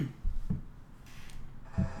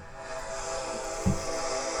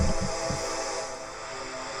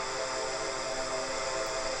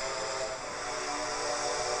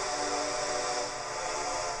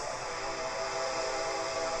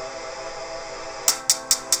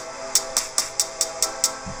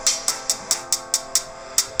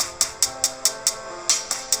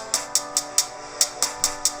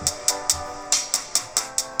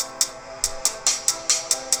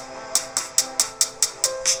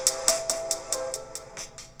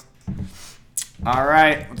All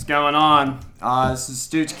right, what's going on? This is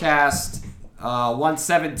Stoochcast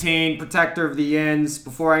 117, Protector of the Inns.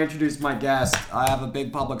 Before I introduce my guest, I have a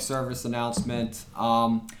big public service announcement.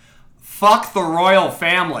 Fuck the royal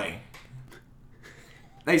family.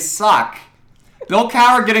 They suck. Bill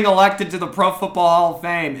Cowher getting elected to the Pro Football Hall of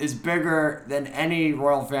Fame is bigger than any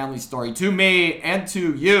royal family story. To me and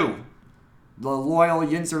to you, the loyal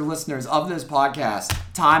Yinzer listeners of this podcast,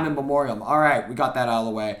 time in memoriam. All right, we got that out of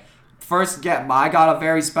the way. First, I got a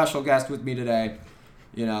very special guest with me today.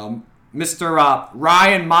 You know, Mr.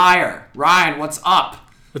 Ryan Meyer. Ryan, what's up?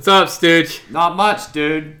 What's up, Stooch? Not much,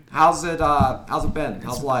 dude. How's it been?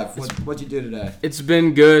 How's life? What'd you do today? It's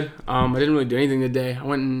been good. I didn't really do anything today. I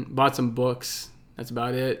went and bought some books. That's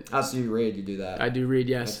about it. Oh, so you read? You do that? I do read,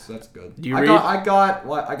 yes. That's good. Do you read? I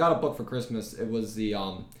got a book for Christmas. It was the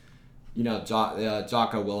Jocko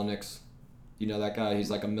Willenieks. You know that guy? He's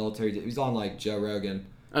like a military. He's on like Joe Rogan.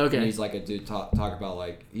 Okay. And he's like a dude talk about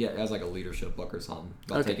like it has like a leadership book or something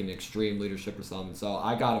about taking extreme leadership or something. So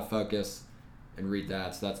I gotta focus and read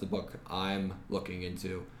that. So that's the book I'm looking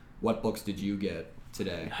into. What books did you get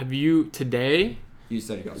today? Have you today? You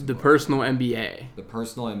said you got some The books. Personal MBA. The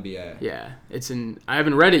Personal MBA. Yeah, I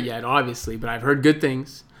haven't read it yet, obviously, but I've heard good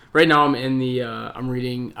things. Right now, I'm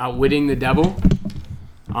reading Outwitting the Devil.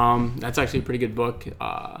 That's actually a pretty good book,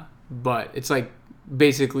 but it's like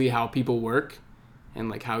basically how people work and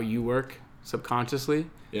like how you work subconsciously.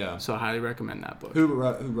 Yeah. So I highly recommend that book. Who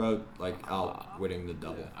wrote like Outwitting the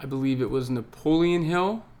Devil? I believe it was Napoleon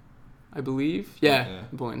Hill. I believe. Yeah.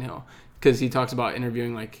 Napoleon Hill, because he talks about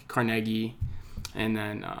interviewing like Carnegie. And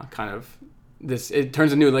then kind of this, it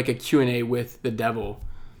turns into like a Q&A with the devil,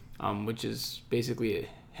 which is basically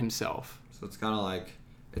himself. So it's kind of like,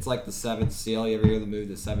 it's like The Seventh Seal. You ever hear the movie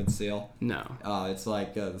The Seventh Seal? No. It's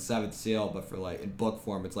like The Seventh Seal, but for like in book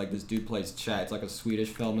form. It's like this dude plays chess. It's like a Swedish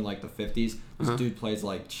film in like the 50s. This dude plays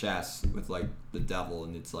like chess with like the devil,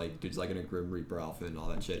 and it's like dude's like in a Grim Reaper outfit and all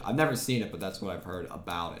that shit. I've never seen it, but that's what I've heard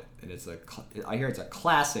about it, and I hear it's a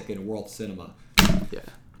classic in world cinema. Yeah.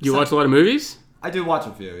 You watch a lot of movies? I do watch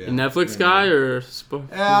a few, yeah. A Netflix guy or?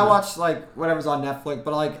 Yeah, I watch like whatever's on Netflix,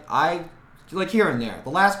 but like here and there. The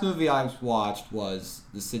last movie I watched was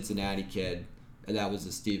The Cincinnati Kid, and that was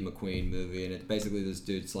a Steve McQueen movie, and it's basically this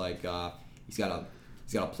dude's like he's got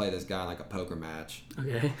to play this guy in like a poker match.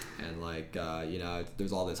 Okay. And like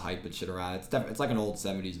there's all this hype and shit around it. It's like an old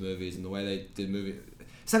 70s movies, and the way they did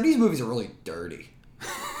 70s movies are really dirty.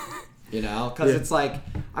 You know, because it's like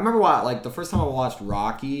I remember the first time I watched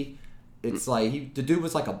Rocky. It's like the dude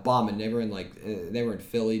was like a bum, and they were in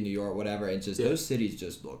Philly, New York, whatever, and just those cities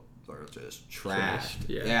just are just trashed.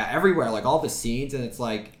 Yeah, everywhere, like all the scenes, and it's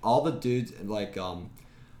like all the dudes in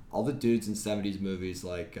 70s movies,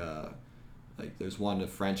 like there's one, The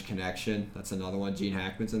French Connection. That's another one. Gene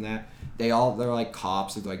Hackman's in that. They're like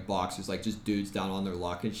cops and like boxers, like just dudes down on their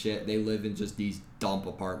luck and shit. They live in just these dump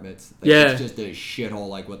apartments. It's just a shithole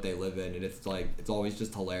like what they live in, and it's like it's always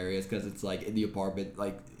just hilarious because it's like in the apartment,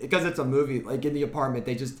 like because it's a movie. Like in the apartment,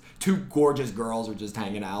 two gorgeous girls are just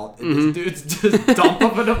hanging out, and this dude's just dump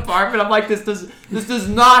up an apartment. I'm like, this does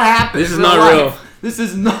not happen. This is not real. This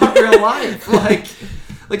is not real life. Like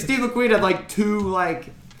Steve McQueen had like two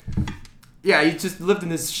Yeah, he just lived in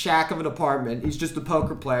this shack of an apartment. He's just a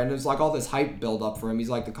poker player, and there's like all this hype build up for him. He's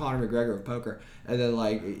like the Conor McGregor of poker. And then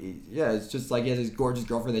it's just like he has this gorgeous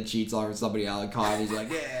girlfriend that cheats on her with somebody out of con. He's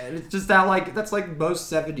like, yeah, and it's just that that's like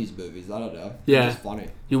most 70s movies. I don't know. Yeah. It's just funny.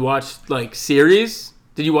 You watched like series?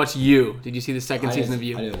 Did you watch You? Did you see the second season of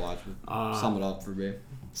You? I didn't watch it. Sum it up for me.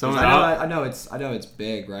 I know it's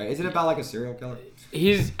big, right? Is it about like a serial killer?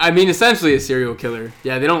 He's essentially a serial killer.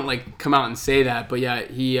 Yeah, they don't like come out and say that, but yeah,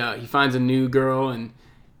 he finds a new girl, and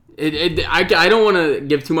I don't want to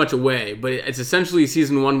give too much away, but it's essentially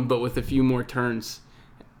season 1, but with a few more turns.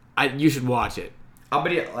 You should watch it. How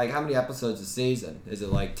many episodes a season? Is it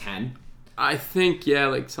like 10? I think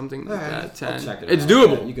like something like that. 10. I'll check it it's out.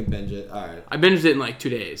 doable. Yeah, you can binge it. All right. I binged it in like 2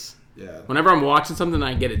 days. Yeah. Whenever I'm watching something,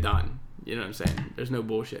 I get it done. You know what I'm saying? There's no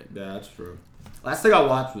bullshit. Yeah, that's true. Last thing I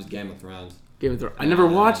watched was Game of Thrones. I never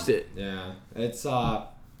watched it. Yeah. It's,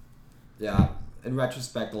 in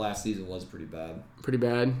retrospect, the last season was pretty bad. Pretty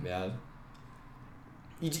bad? Yeah.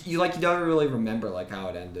 You don't really remember, like, how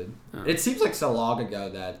it ended. Oh. It seems like so long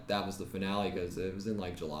ago that was the finale, because it was in,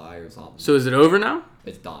 like, July or something. So is it over now?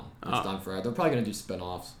 It's done. It's done forever. They're probably going to do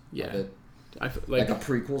spin-offs. Yeah. Like a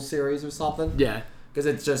prequel series or something. Yeah. Because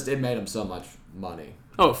it made them so much money.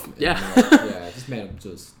 Oh, yeah. It just made them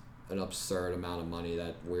just an absurd amount of money.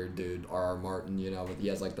 That weird dude, R.R. Martin, he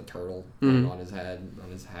has like the turtle on his head,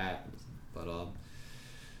 on his hat. But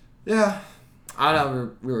yeah, I don't know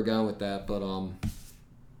where we were going with that, but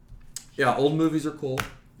Yeah, old movies are cool.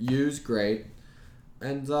 Used, great.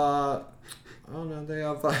 And I don't know.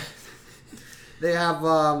 They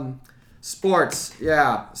have sports.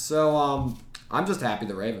 Yeah. So I'm just happy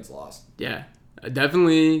the Ravens lost. Yeah,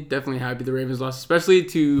 definitely happy the Ravens lost, especially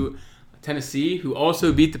to Tennessee, who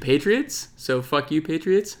also beat the Patriots. So fuck you,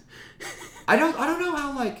 Patriots. I don't know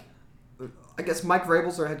how I guess Mike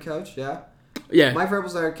Vrabel's their head coach. Yeah. Yeah. Mike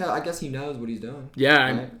Vrabel's their head coach. I guess he knows what he's doing.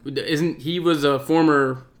 Yeah, right? Isn't he was a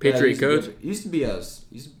former Patriot coach? He used to be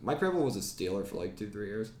Mike Vrabel was a Steeler for like 2-3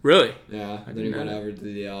 years. Really? Yeah. And then he went over to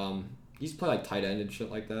the he used to play like tight end and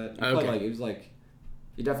shit like that.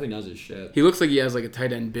 He definitely knows his shit. He looks like he has like a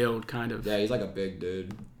tight end build, kind of. Yeah, he's like a big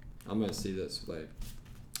dude. I'm gonna see this. I'm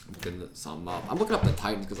looking something up. I'm looking up the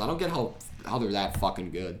Titans because I don't get how they're that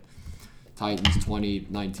fucking good. Titans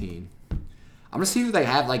 2019. I'm gonna see who they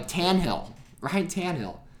have. Like Tannehill, Ryan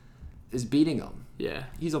Tannehill, is beating them. Yeah.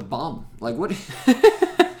 He's a bum. Like what?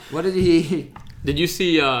 What did he? Did you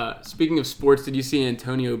see? Speaking of sports, did you see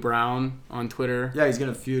Antonio Brown on Twitter? Yeah, he's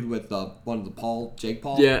gonna feud with one of the Jake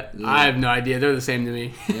Paul. Yeah, I have no idea. They're the same to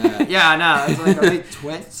me. Yeah, I know. It's like, are they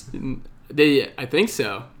twins? I think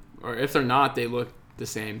so. Or if they're not, they look the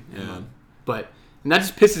same. Yeah. And that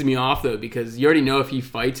just pisses me off though, because you already know if he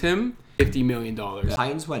fights him, $50 million. The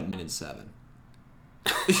Titans went 9-7.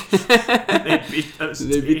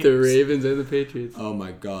 They beat the Ravens and the Patriots. Oh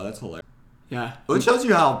my god, that's hilarious. Yeah. Well, it shows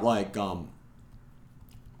you how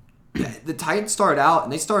the Titans started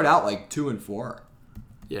out 2-4.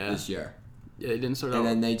 Yeah. This year. Yeah, they didn't start out. And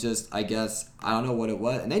then they just, I guess, I don't know what it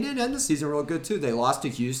was. And they didn't end the season real good too. They lost to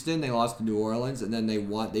Houston, they lost to New Orleans, and then they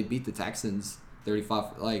beat the Texans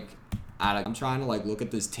 35. I'm trying to look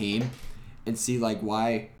at this team and see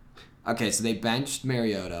why. Okay, so they benched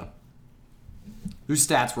Mariota, whose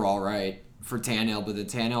stats were all right for Tannehill, but the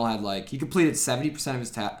Tannehill had he completed 70% of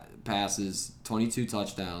his passes, 22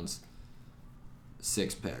 touchdowns,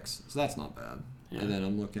 6 picks. So that's not bad. Yeah. And then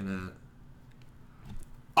I'm looking at.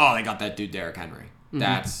 Oh, they got that dude Derrick Henry. Mm-hmm.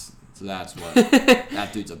 That's what that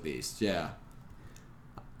dude's a beast. Yeah.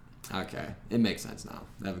 Okay, it makes sense now.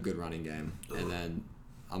 They have a good running game, and then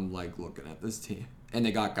I'm looking at this team, and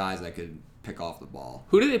they got guys that could pick off the ball.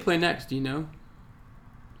 Who do they play next? Do you know?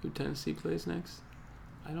 Who Tennessee plays next?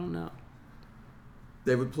 I don't know.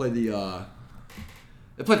 They would play the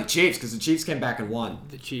Chiefs because the Chiefs came back and won.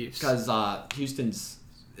 The Chiefs. Because Houston's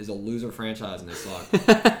is a loser franchise and they suck.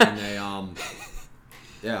 And they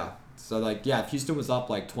yeah. So if Houston was up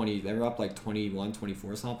 20, they were up 21,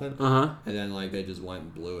 24 something. Uh-huh. And then they just went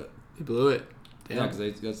and blew it. They blew it. Damn. Yeah,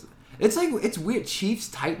 because it's weird. Chiefs,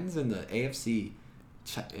 Titans, and the AFC.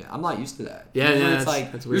 I'm not used to that. Yeah, it's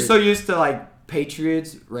that's you're weird. so used to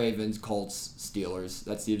Patriots, Ravens, Colts, Steelers.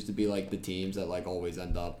 That seems to be the teams that always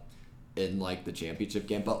end up in the championship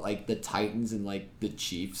game. But the Titans and the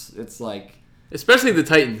Chiefs, it's especially the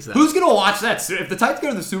Titans. Though. Who's gonna watch that? If the Titans go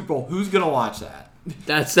to the Super Bowl, who's gonna watch that?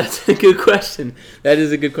 That's a good question. That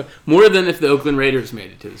is a good question. More than if the Oakland Raiders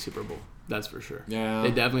made it to the Super Bowl. That's for sure. Yeah. They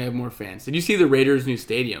definitely have more fans. Did you see the Raiders' new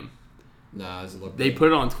stadium? No, does it look They good? put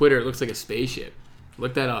it on Twitter. It looks like a spaceship.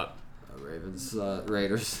 Look that up.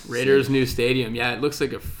 Raiders' new stadium. Yeah, it looks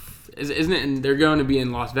like isn't it? And they're going to be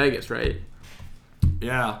in Las Vegas, right?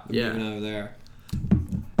 Yeah. Yeah. Moving over there.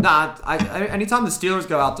 Nah, anytime the Steelers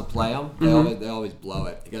go out to play them, they always blow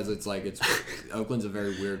it because it's Oakland's a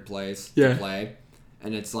very weird place to play,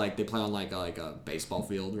 and it's they play on a baseball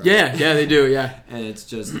field. Right? Yeah, they do. Yeah. And it's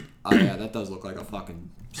just that does look like a fucking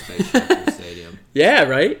spaceship stadium. Yeah,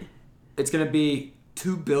 right. It's gonna be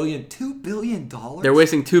 $2 billion. They're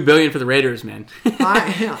wasting $2 billion for the Raiders, man.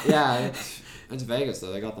 Yeah, it's Vegas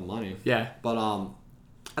though. They got the money. Yeah. But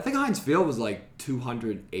I think Heinz Field was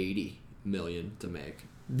 $280 million to make.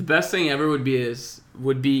 The best thing ever would be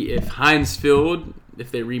if Heinz Field,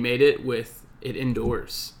 if they remade it with it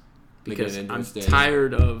indoors, because I'm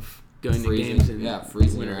tired of going to games and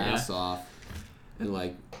freezing your ass off, and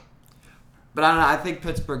But I don't know. I think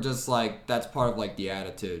Pittsburgh just that's part of the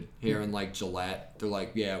attitude here in Gillette. They're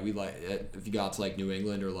we it. If you got to New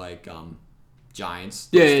England or Giants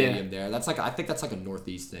stadium there. That's I think that's a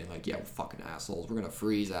Northeast thing. We're fucking assholes. We're gonna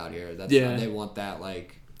freeze out here. That's they want that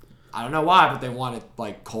I don't know why, but they want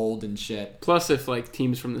it cold and shit. Plus, if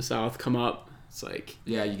teams from the South come up, it's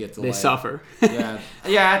you get to they suffer.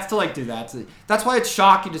 yeah, it's to do that. That's why it's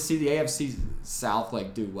shocking to see the AFC South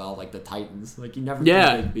do well, the Titans. You never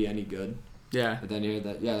think they'd be any good. Yeah. But then here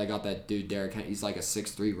they got that dude Derrick Henry. He's a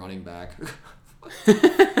 6'3" running back.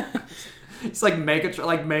 It's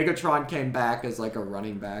Megatron came back as a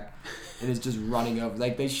running back and is just running over.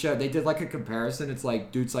 They did a comparison. It's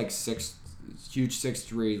dude's huge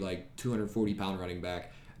 6'3", like 240-pound running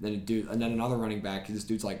back. And then another running back. This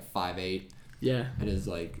dude's like 5'8". Yeah. And is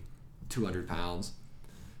like 200 pounds.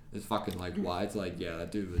 It's fucking like why? It's like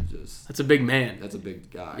that dude was just. That's a big man. That's a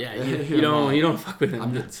big guy. Yeah, you don't fuck with him.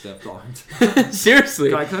 I'm getting stiff armed.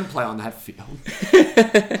 Seriously. I couldn't play on that field.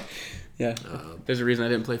 Yeah. There's a reason I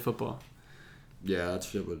didn't play football. Yeah, that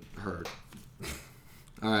shit would hurt.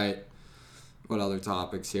 All right. What other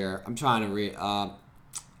topics here? I'm trying to read. All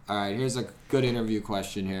right. Here's a good interview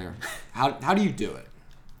question here. How do you do it?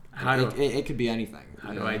 It could be anything.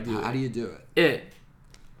 How do I do it? How do you do it?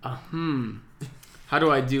 How do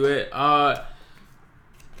I do it?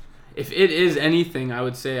 If it is anything, I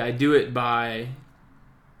would say I do it by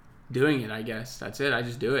doing it, I guess. That's it. I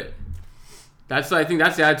just do it. I think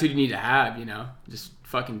that's the attitude you need to have, Just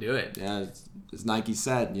fucking do it. Yeah, as Nike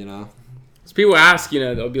said, So people ask,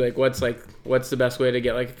 they'll be like, what's the best way to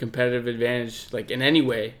get like a competitive advantage, like in any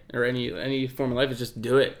way or any form of life? Is just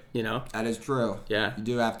do it, That is true. Yeah. You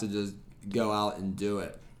do have to just go out and do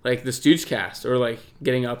it. Like the Stoogecast or like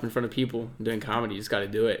getting up in front of people and doing comedy. You just got to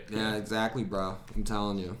do it. Yeah, exactly, bro. I'm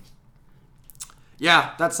telling you.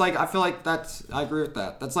 Yeah, that's like, I feel like I agree with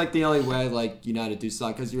that. That's like the only way, like, you know how to do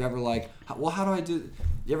something. Because you're ever like, well, how do I do,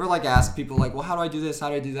 you ever like ask people like, well, how do I do this? How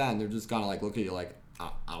do I do that? And they're just kind of like, look at you like, I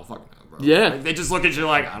don't fucking know, bro. Yeah. Like, they just look at you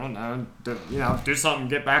like, I don't know, do something,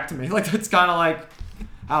 get back to me. Like, it's kind of like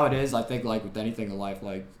how it is. I think like with anything in life,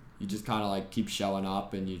 like, you just kind of like keep showing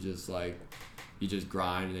up and you just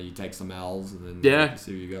grind and then you take some L's and then you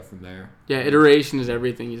see where you go from there. Yeah, iteration is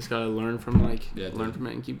everything. You just gotta learn from it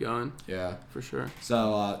and keep going. Yeah, for sure.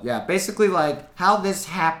 So basically like how this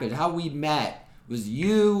happened, how we met was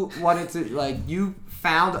you wanted to like you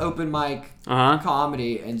found open mic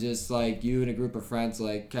comedy and just like you and a group of friends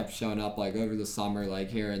like kept showing up like over the summer like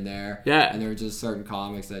here and there. Yeah. And there were just certain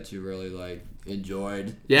comics that you really like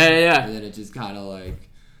enjoyed. Yeah. And then it just kind of like,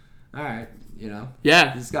 all right.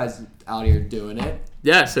 Yeah. This guy's out here doing it.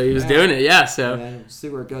 Yeah, so he was doing it, yeah, so. And then we'll see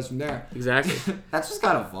where it goes from there. Exactly. That's just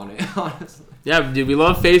kind of funny, honestly. Yeah, dude, we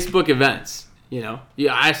love Facebook events,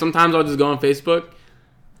 Yeah, sometimes I'll just go on Facebook,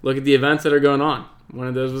 look at the events that are going on. One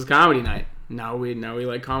of those was comedy night. Now we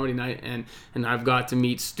like comedy night, and I've got to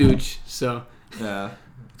meet Stooch, so. Yeah,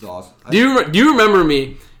 it's awesome. Do you remember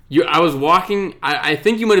me? I was walking, I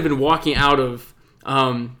think you might have been walking out of,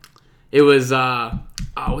 it was,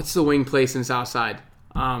 what's the wing place in Southside?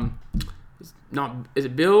 Is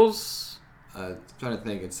it Bill's? Trying to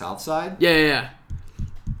think. It's Southside? Yeah.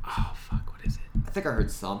 Oh, fuck, what is it? I think I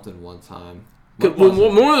heard something one time.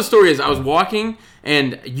 More of the story is I was walking,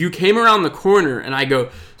 and you came around the corner, and I go,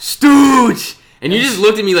 Stooge! And you just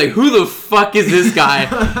looked at me like, who the fuck is this guy?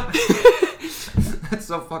 That's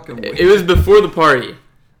so fucking weird. It was before the party.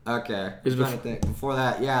 Okay. It was before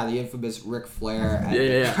that, the infamous Ric Flair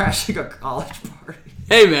at crashing a college party.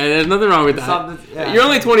 Hey, man, there's nothing wrong with that. You're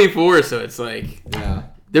only 24, so it's like... Yeah.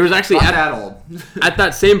 There was actually... Not that old. At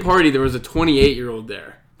that same party, there was a 28-year-old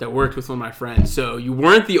there that worked with one of my friends. So you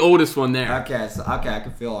weren't the oldest one there. Okay, I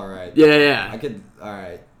can feel all right. Yeah. All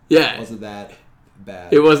right. Yeah. It wasn't that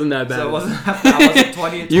bad. It wasn't that bad. So it wasn't that bad. I wasn't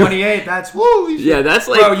 20 and 28. That's, woo! Yeah, that's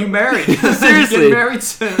like... Bro, you married. Seriously. You're getting married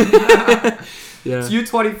soon. Yeah. So you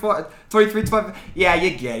 24, 23, 25. Yeah,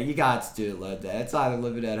 you get it. You got student loan debt. It's either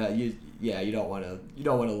living at home. You don't want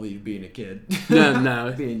to leave being a kid.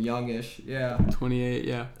 No. Being youngish. Yeah. 28.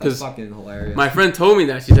 Yeah. That's fucking hilarious. My friend told me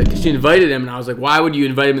that. She's like, she invited him, and I was like, why would you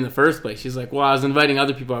invite him in the first place? She's like, well, I was inviting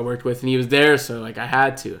other people I worked with, and he was there, so like I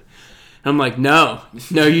had to. And I'm like, no,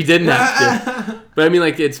 you didn't have to. But I mean,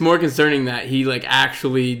 like, it's more concerning that he like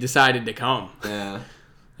actually decided to come. Yeah.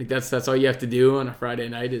 Like that's all you have to do on a Friday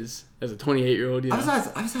night is as a 28-year-old. I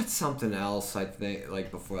was at something else. I think like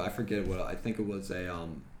before. I forget what. I think it was a.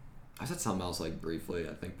 I said something else like briefly.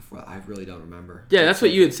 I think before. I really don't remember. Yeah, that's what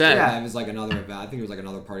you had said. Yeah, it was like another event. I think it was like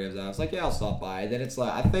another party I was at. I was like, yeah, I'll stop by. And then it's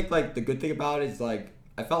like I think like the good thing about it is like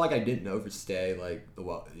I felt like I didn't overstay like the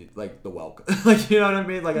welcome. Like you know what I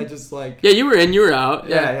mean? Like I just like. Yeah, you were in, you were out.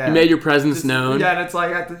 Yeah. You made your presence known. Yeah, and it's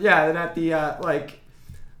like then at the like.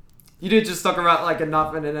 You did just stuck around like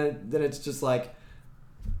enough, and then it's just like,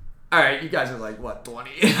 all right, you guys are like what 20?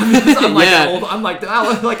 I'm like old. I'm like how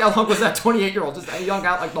long was that 28-year-old just hung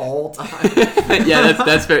out like the whole time? Yeah,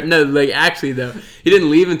 that's fair. No, like actually though, he didn't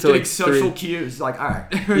leave until like social cues. Like all right.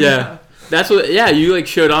 Yeah, that's what. Yeah, you like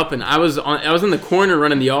showed up, and I was in the corner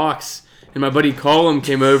running the aux, and my buddy Colum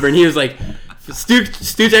came over, and he was like.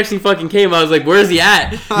 Stooch actually fucking came. I was like, where's he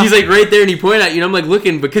at? He's like right there, and he pointed at you, and I'm like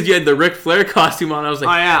looking because you had the Ric Flair costume on. I was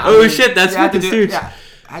like, shit, that's fucking Stooch. Yeah,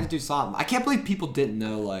 I had to do something. I can't believe people didn't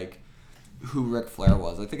know like who Ric Flair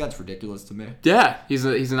was. I think that's ridiculous to me. Yeah, he's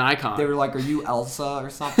an icon. They were like, "Are you Elsa or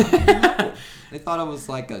something?" No. They thought I was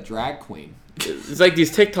like a drag queen. It's like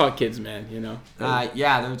these TikTok kids, man. You know.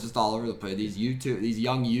 Yeah, they're just all over the place. These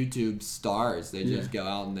young YouTube stars. They just go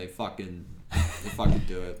out and they fucking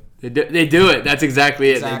do it. They do it. That's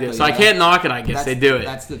exactly it. They do it. So I can't knock it. I guess they do it.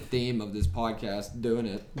 That's the theme of this podcast. Doing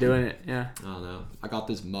it. Yeah. I don't know. I got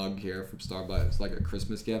this mug here from Starbucks. It's like a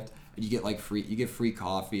Christmas gift. And you get free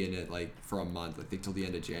coffee in it like for a month, I think till the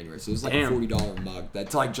end of January. So it's like a $40 mug.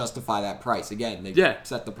 That to like justify that price. Again, they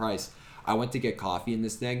set the price. I went to get coffee in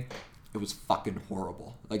this thing. It was fucking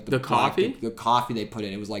horrible. Like the coffee? The coffee they put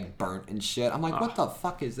in, it was like burnt and shit. I'm like, what the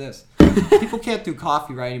fuck is this? People can't do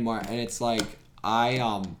coffee right anymore. And it's like I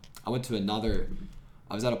went to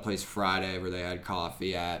I was at a place Friday where they had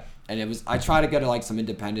coffee at, and I tried to get like some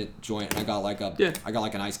independent joint, and I got like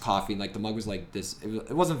an iced coffee, and like the mug was like this.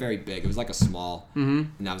 It wasn't very big. It was like a small,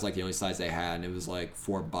 and that was like the only size they had, and it was like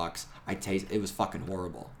 $4. It was fucking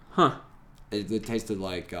horrible. Huh? It tasted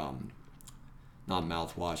like not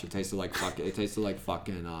mouthwash. It tasted like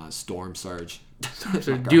fucking Storm Surge.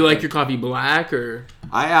 So do you like your coffee black or?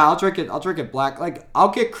 I'll drink it black. Like I'll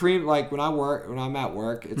get cream. Like when I'm at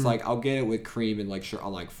work, it's like I'll get it with cream and like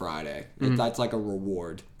on like Friday. That's like a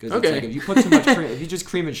reward because it's like if you put too much cream, if you just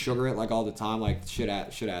cream and sugar it like all the time, like shit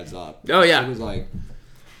adds up. Oh yeah.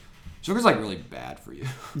 Sugar's like really bad for you.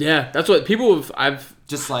 Yeah, that's what people I've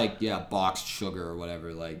just like boxed sugar or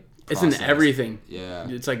whatever like. It's in everything. Yeah.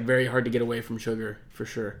 It's like very hard to get away from sugar for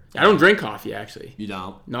sure. I don't drink coffee actually. You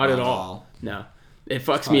don't? Not at all. No. It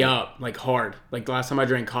fucks me up like hard. Like the last time I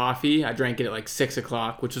drank coffee, I drank it at like 6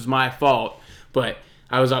 o'clock, which was my fault. But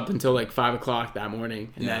I was up until like 5 o'clock that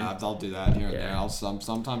morning. And then, I'll do that here and there.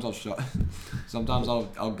 Sometimes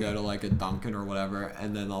I'll go to like a Dunkin' or whatever,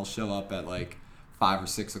 and then I'll show up at like 5 or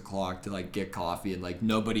 6 o'clock to like get coffee, and like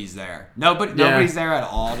nobody's there. Nobody's there at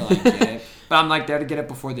all to like get it. But I'm like there to get it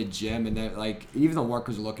before the gym, and then like even the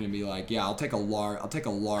workers are looking at me like, yeah, I'll take a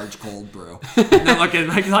large cold brew. And they're looking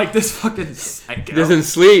like this fucking psycho. Doesn't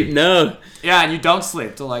sleep, no. Yeah, and you don't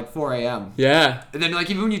sleep till like 4 a.m. Yeah. And then like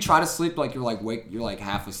even when you try to sleep, like you're like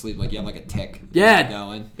half asleep, like you have like a tick. Yeah.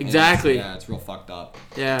 Going. Exactly. It's real fucked up.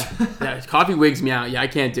 Yeah. Coffee wigs me out. Yeah, I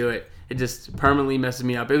can't do it. It just permanently messes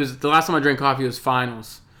me up. It was the last time I drank coffee was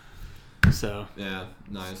finals. So yeah,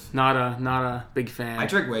 nice. Not a big fan. I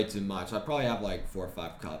drink way too much. I probably have like 4 or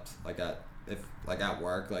 5 cups, like at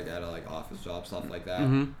work, like at a like office job, stuff like that.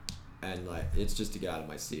 Mm-hmm. And like it's just to get out of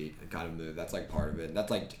my seat and kind of move. That's like part of it. And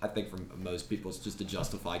that's like I think for most people, it's just to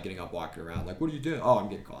justify getting up, walking around. Like, what are you doing? Oh, I'm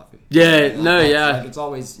getting coffee. Yeah, like, it's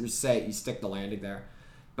always you stick the landing there.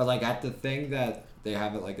 But like at the thing that they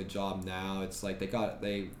have at like a job now, it's like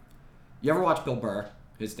You ever watch Bill Burr,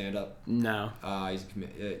 his stand-up? No.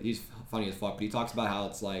 He's funny as fuck, but he talks about how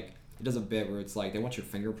it's like, he does a bit where it's like, they want your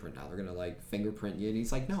fingerprint now. They're going to like fingerprint you. And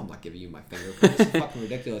he's like, no, I'm not giving you my fingerprint. This is fucking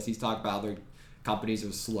ridiculous. He's talking about other companies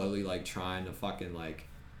are slowly like trying to fucking like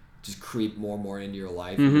just creep more and more into your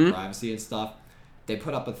life and your privacy and stuff. They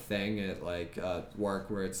put up a thing at like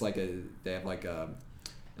work where it's like they have like a,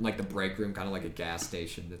 in like the break room, kind of like a gas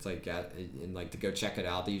station. That's like and like to go check it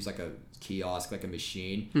out, they use like a kiosk, like a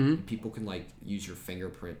machine. And people can like use your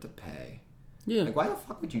fingerprint to pay. Yeah. Like why the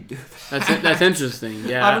fuck would you do that? That's interesting.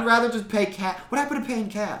 Yeah. I would rather just pay cash. What happened to paying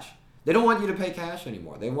cash? They don't want you to pay cash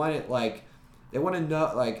anymore. They want it like they want to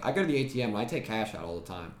know. Like I go to the ATM and I take cash out all the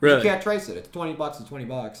time. Really? You can't trace it. It's $20. It's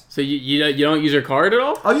 $20. So you don't use your card at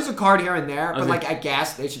all? I'll use a card here and there, but like at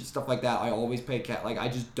gas stations, stuff like that, I always pay cash. Like I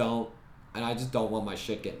just don't. And I just don't want my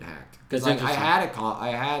shit getting hacked. Because like I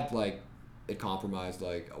had like it compromised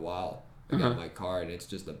like a while. I got my card, and it's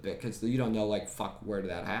just a bit because you don't know like where did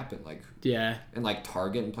that happen? Like and like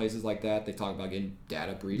Target and places like that, they talk about getting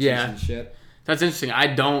data breaches and shit. That's interesting. I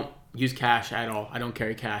don't use cash at all. I don't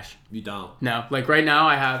carry cash. You don't? No. Like right now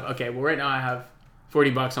I have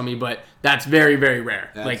 $40 on me, but that's very, very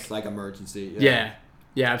rare. That's like emergency. Yeah,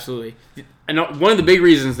 absolutely. And one of the big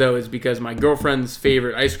reasons, though, is because my girlfriend's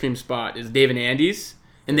favorite ice cream spot is Dave and Andy's,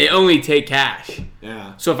 and they only take cash.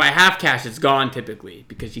 Yeah. So if I have cash, it's gone typically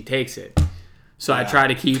because she takes it. So I try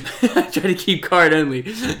to keep card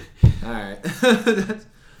only. All right.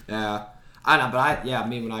 Yeah. I know, but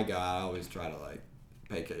when I go out, I always try to like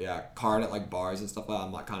pay card at like bars and stuff like that.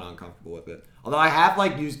 I'm like kind of uncomfortable with it. Although I have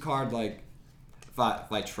like used card like if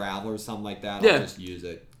I travel or something like that, I'll just use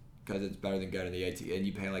it. Because it's better than going to the ATM, and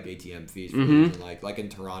you pay like ATM fees for using like in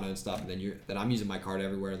Toronto and stuff, and then I'm using my card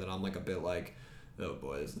everywhere, and then I'm like a bit like, oh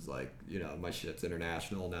boy, this is like my shit's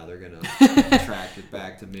international now. They're gonna track it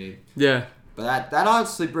back to me. Yeah. But that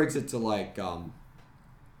honestly brings it to like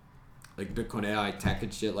Bitcoin AI tech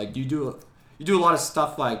and shit. Like you You do a lot of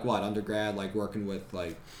stuff like what undergrad, like working with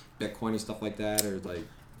like Bitcoin and stuff like that, or like.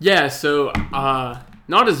 Yeah, so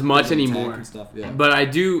not as much anymore. And stuff, yeah. But I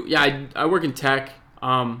do. Yeah, I work in tech.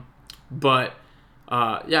 But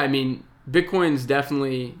yeah, I mean, Bitcoin's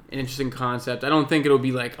definitely an interesting concept. I don't think it'll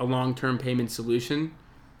be like a long-term payment solution.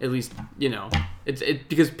 At least, it's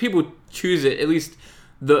because people choose it. At least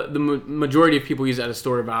the majority of people use it as a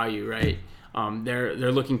store of value, right?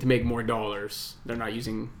 They're looking to make more dollars. They're not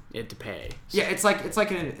using it to pay. So. Yeah, it's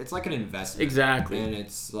like an investment. Exactly. And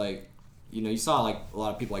it's like, you saw like a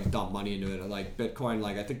lot of people like dump money into it. Like Bitcoin,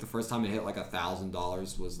 like I think the first time it hit like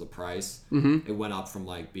 $1,000 was the price. Mm-hmm. It went up from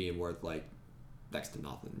like being worth like next to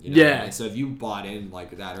nothing. Yeah. And so if you bought in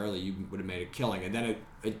like that early, you would have made a killing. And then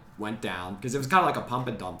it went down because it was kind of like a pump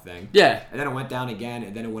and dump thing. Yeah. And then it went down again,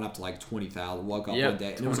 and then it went up to like 20,000. Woke up one day, and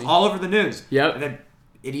 20. it was all over the news. Yep. And then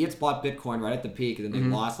idiots bought Bitcoin right at the peak, and then they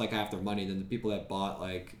lost like half their money. Then the people that bought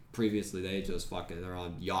like previously, they just they're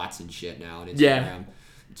on yachts and shit now on Instagram. Yeah.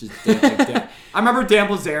 Just I remember Dan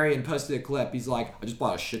Bilzerian posted a clip. He's like, I just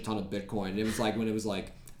bought a shit ton of Bitcoin. And it was like when it was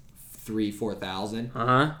like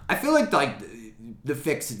 3,000-4,000. I feel like the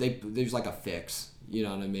fix, there's like a fix. You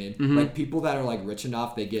know what I mean? Mm-hmm. Like people that are like rich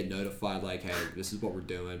enough, they get notified like, hey, this is what we're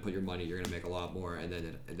doing. Put your money, you're gonna make a lot more, and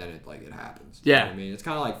then it happens. You know what I mean? It's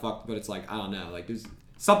kind of like fucked, but it's like I don't know. Like there's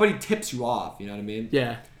somebody tips you off. You know what I mean?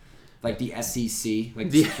 Yeah. Like the SEC, like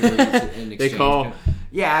the Securities and Exchange. They call.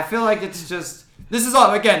 Yeah, I feel like it's just. This is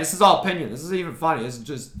all opinion. This isn't even funny. This is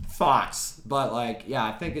just thoughts. But like, yeah,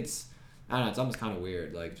 I think it's. I don't know. It's almost kind of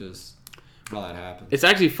weird. Like just how that happened. It's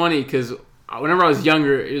actually funny because whenever I was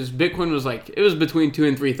younger, Bitcoin was like it was between 2,000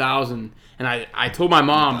 and 3,000, and I told my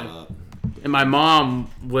mom, and my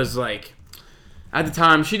mom was like, at the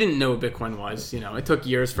time she didn't know what Bitcoin was. It took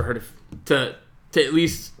years for her to at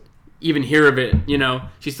least even hear of it.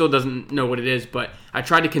 She still doesn't know what it is. But I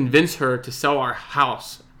tried to convince her to sell our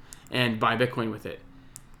house and buy Bitcoin with it.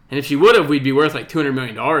 And if she would have, we'd be worth like $200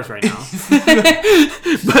 million right now.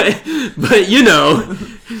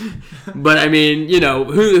 but I mean,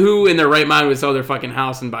 who in their right mind would sell their fucking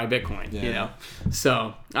house and buy Bitcoin,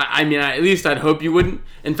 So, I mean, at least I'd hope you wouldn't.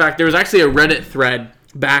 In fact, there was actually a Reddit thread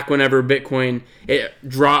back whenever Bitcoin, it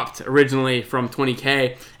dropped originally from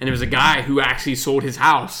 20K, and there was a guy who actually sold his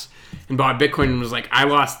house and bought Bitcoin and was like, I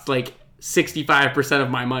lost like 65% of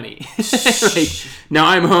my money. Like, now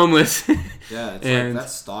I'm homeless. Yeah, it's like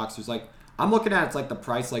that's stocks. There's like I'm looking at it's like the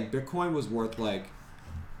price. Like Bitcoin was worth like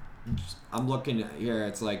I'm looking at here.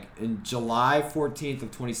 It's like in July 14th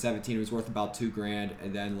of 2017, it was worth about $2,000,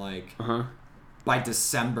 and then like by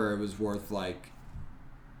December it was worth like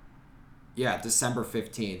December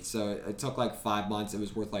 15th. So it took like 5 months. It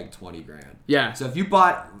was worth like $20,000. Yeah. So if you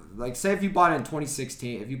bought like say if you bought it in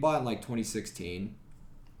 2016, if you bought in like 2016.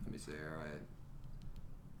 Let me see here, right?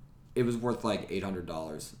 It was worth like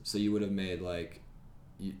 $800, so you would have made like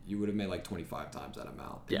you would have made like 25 times that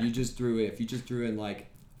amount. Yeah. If you just threw in like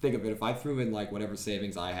think of it, if I threw in like whatever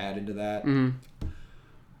savings I had into that,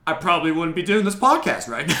 I probably wouldn't be doing this podcast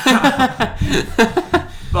right now.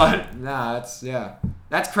 But nah,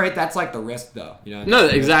 that's great. That's like the risk though, No,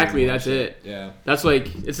 exactly. That's it. Yeah. That's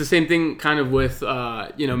like it's the same thing kind of with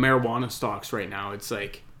marijuana stocks right now. It's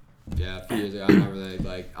like. Yeah, a few years ago, I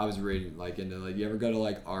remember I was reading into you ever go to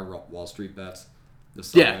like our Wall Street Bets, the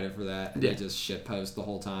subreddit for that, and they just shit post the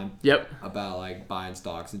whole time. Yep. About like buying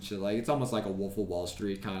stocks and shit. Like it's almost like a Wolf of Wall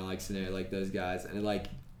Street kind of like scenario, like those guys, and and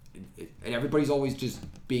everybody's always just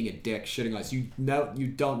being a dick, shitting us. You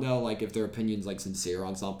don't know like if their opinion's like sincere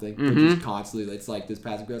on something. They're just constantly it's like this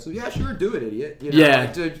passive aggressive. Yeah, sure, do it, idiot.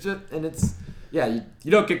 Yeah. And it's. Yeah,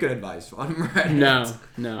 you don't get good advice on Reddit.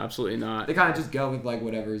 No, absolutely not. They kind of just go with like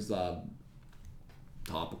whatever's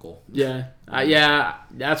topical. Yeah,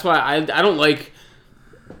 that's why I don't like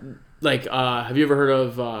have you ever heard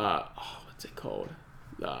of what's it called?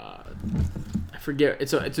 I forget.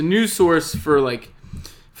 It's a news source for like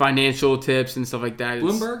financial tips and stuff like that.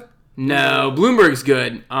 Bloomberg? No, Bloomberg's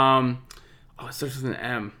good. It starts with an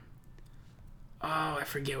M. Oh, I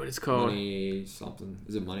forget what it's called. Money something.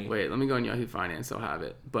 Is it Money? Wait, let me go on Yahoo Finance. I'll have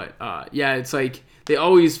it. But it's like they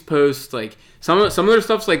always post like some of their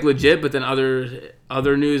stuff's like legit, but then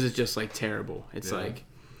other news is just like terrible. It's like,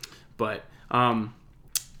 but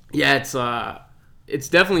it's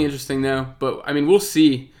definitely interesting though. But I mean, we'll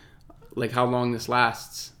see like how long this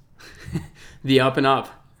lasts. The up and up.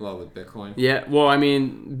 Well, with Bitcoin. Yeah. Well, I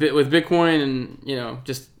mean, with Bitcoin and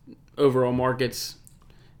just overall markets.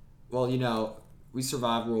 Well, we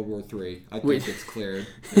survived World War III. I think it's cleared,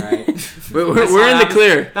 right? we're in the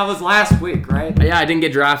clear. That was last week, right? Yeah, I didn't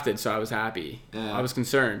get drafted, so I was happy. I was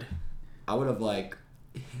concerned. I would have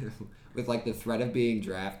with like the threat of being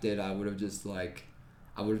drafted, I would have just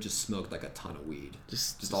smoked like a ton of weed.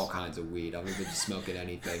 Just all kinds of weed. I would have been just smoking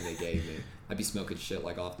anything they gave me. I'd be smoking shit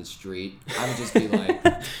like off the street. I would just be like,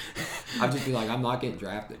 I'm not getting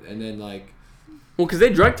drafted. And then like, well, because they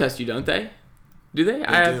drug test you, don't they? Do they?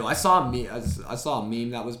 They do. I saw a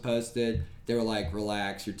meme that was posted. They were like,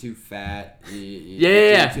 "Relax, you're too fat. You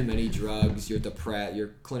do too many drugs. You're depressed. You're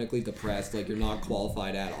clinically depressed. Like you're not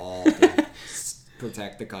qualified at all to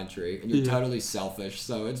protect the country, and you're totally selfish."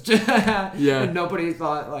 So it's just and nobody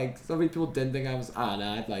thought like so many people didn't think I was. I don't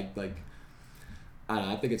know. I don't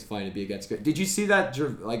know. I think it's funny to be against good. Did you see that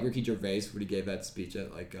like Ricky Gervais when he gave that speech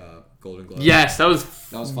at like Golden Globe? Yes, that was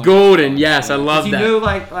funny. Golden. Yes, I love that. You knew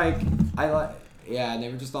and they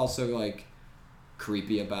were just also like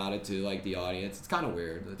creepy about it to like the audience. It's kind of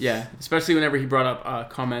weird. Especially whenever he brought up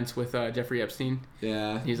comments with Jeffrey Epstein.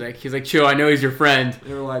 Yeah, he's like, chill. I know he's your friend.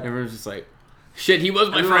 They were like, everyone's just like, shit, he was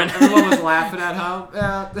my friend. Everyone was laughing at home.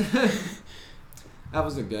 Yeah. That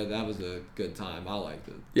was a good time. I liked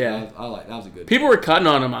it. Yeah, that was a good. People were cutting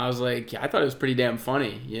on him. I was like, I thought it was pretty damn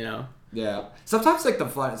funny. You know. Yeah. Sometimes like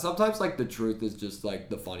the truth is just like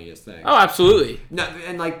the funniest thing. Oh, absolutely. No,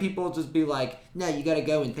 and like people just be like, no, you got to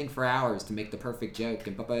go and think for hours to make the perfect joke,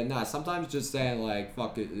 and but no, sometimes just saying like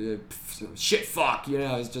fuck it, shit, fuck, you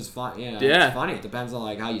know, it's just fun. You know, it's funny. It depends on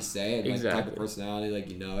like how you say it, like the type of personality,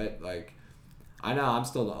 like you know it. Like, I know I'm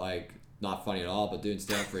still not funny at all, but doing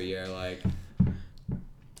stand-up for a year, like.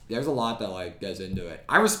 There's a lot that like goes into it.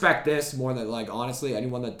 I respect this more than like honestly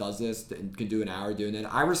anyone that does this and can do an hour doing it.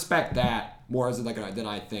 I respect that more as like than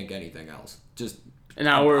I think anything else. Just an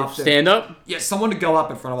hour of stand up. Yeah, someone to go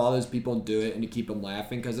up in front of all those people and do it and to keep them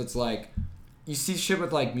laughing because it's like you see shit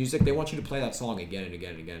with like music. They want you to play that song again and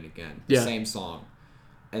again and again and again. The same song,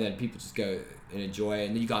 and then people just go and enjoy it.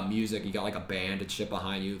 And then you got music. You got like a band and shit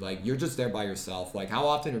behind you. Like you're just there by yourself. Like how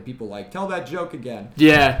often are people like tell that joke again?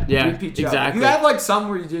 Yeah, repeat joke. Exactly. You have like some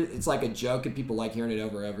where it's like a joke and people like hearing it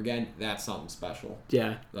over and over again. That's something special.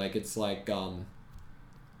 Yeah. Like it's like Bert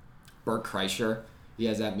Kreischer. He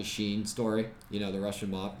has that machine story. You know, the Russian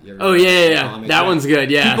mob. Oh yeah. That one's good.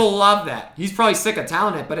 Yeah. People love that. He's probably sick of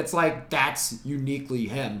telling it, but it's like that's uniquely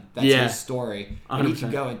him. That's his story, and 100%. He can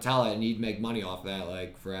go and tell it, and he'd make money off that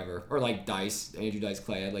like forever. Or like Andrew Dice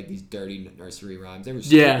Clay had like these dirty nursery rhymes. They were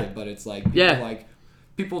stupid, but it's like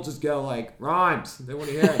people just go like rhymes. They want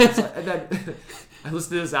to hear it. It's like, and then I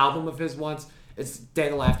listened to this album of his once. It's Day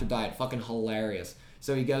of the Laughter Diet. Fucking hilarious.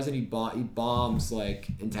 So he goes and he bombs like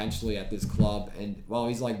intentionally at this club, and while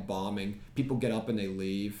he's like bombing, people get up and they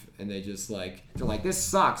leave, and they just like they're like, "This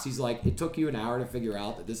sucks." He's like, "It took you an hour to figure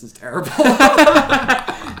out that this is terrible."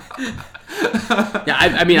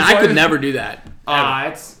 I mean, I could never do that.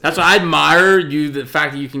 That's why I admire you. The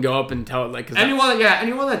fact that you can go up and tell it like anyone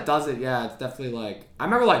that does it, it's definitely like I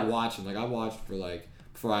remember like watching. Like I watched for like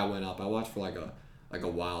before I went up. I watched for like a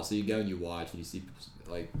while. So you go and you watch and you see people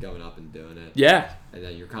like going up and doing it. Yeah. And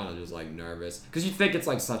then you're kind of just like nervous because you think it's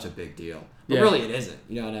like such a big deal, but really it isn't.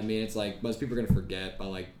 You know what I mean? It's like most people are gonna forget by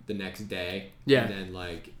like the next day. Yeah. And then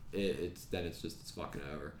like it's fucking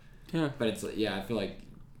over. Yeah. But it's I feel like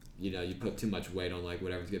you put too much weight on like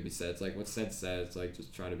whatever's gonna be said. It's like what's said. It's like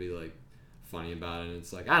just try to be like funny about it. And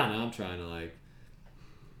it's like I don't know. I'm trying to like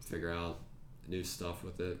figure out new stuff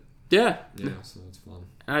with it. Yeah. Yeah, so it's fun.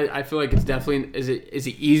 I feel like it's definitely is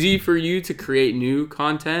it easy for you to create new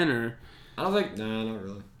content or I don't think not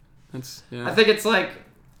really. I think it's like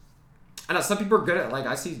I know some people are good at like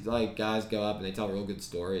I see like guys go up and they tell real good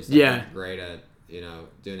stories. They're great at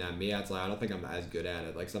doing that. Me, it's like I don't think I'm as good at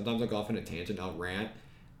it. Like sometimes I'll go off on a tangent, I'll rant,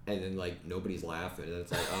 and then like nobody's laughing, and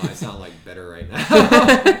it's like I sound like bitter right now.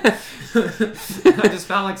 I just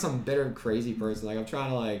found like some bitter crazy person. Like I'm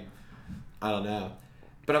trying to like I don't know.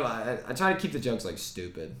 But I try to keep the jokes like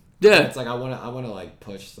stupid. Yeah. And it's like I want to like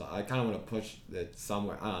push. I kind of want to push it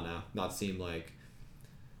somewhere. I don't know. Not seem like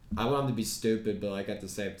I want them to be stupid, but like at the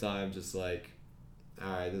same time, just like,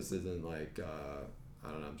 all right, this isn't like I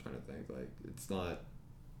don't know. I'm trying to think. Like it's not.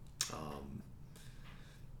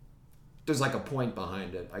 There's like a point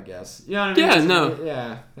behind it, I guess. You know what I mean?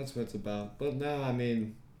 Yeah, that's what it's about. But no, I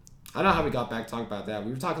mean. I don't know how we got back talking about that.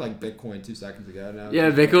 We were talking like Bitcoin 2 seconds ago. Now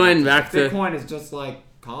Bitcoin back to Bitcoin is just like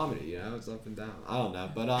comedy, it's up and down. I don't know,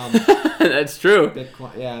 but that's true.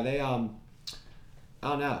 Bitcoin, they I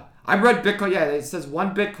don't know. I read Bitcoin. Yeah, it says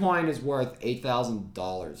one Bitcoin is worth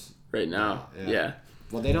 $8,000 right now. Yeah.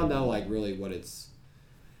 Well, they don't know like really what it's.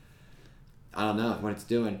 I don't know what it's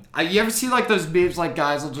doing. You ever see like those memes? Like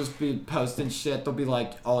guys will just be posting shit. They'll be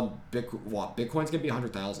like, "Oh, Bitcoin's gonna be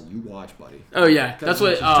 100,000. You watch, buddy." Oh yeah, that's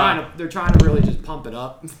what they're trying to really just pump it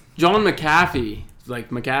up. John McAfee like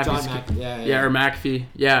McAfee. John McAfee. Yeah, or McAfee.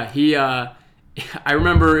 Yeah, he. I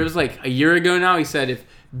remember it was like a year ago now. He said if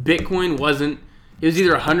Bitcoin wasn't, it was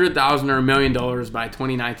either $100,000 or $1 million by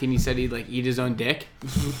 2019. He said he'd like eat his own dick.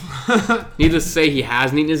 Needless to say, he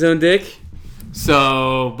hasn't eaten his own dick.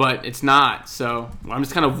 So, but it's not. So I'm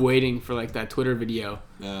just kind of waiting for like that Twitter video.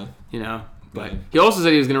 Yeah. You know, but Right. he also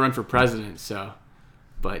said he was going to run for president. So,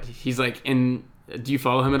 but he's like, do you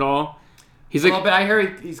follow him at all? He's like, Well, but I hear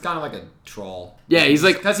he's kind of like a troll. Yeah, he's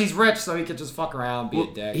like, because he's rich, so he could just fuck around, be a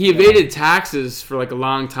dick. he evaded taxes for like a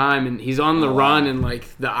long time, and he's on the run in like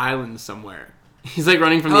the islands somewhere. He's like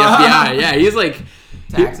running from the FBI. Yeah, he's like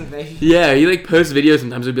tax evasion. Yeah, he like posts videos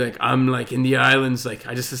sometimes. He'll be like, I'm like in the islands, like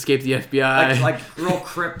I just escaped the FBI. Like real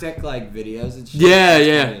cryptic like videos and shit. Yeah, It's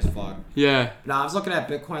yeah. funny as fuck. Yeah. Now I was looking at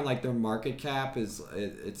Bitcoin, like their market cap it's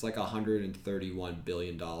like $131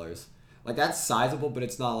 billion. Like that's sizable, but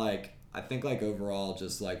it's not like, I think like overall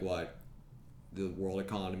just like what the world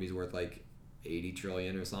economy is worth like 80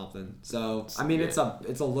 trillion or something. So I mean it's a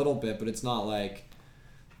little bit, but it's not like,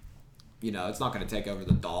 you know, it's not going to take over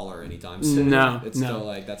the dollar anytime soon. No, it's no. still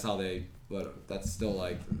like that's still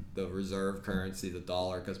like the reserve currency, the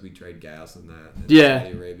dollar, because we trade gas and that. And Yeah.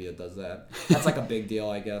 Saudi Arabia does that. That's like a big deal,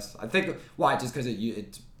 I guess. I think why just because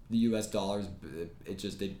the U.S. dollars it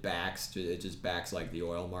just backs like the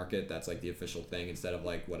oil market. That's like the official thing instead of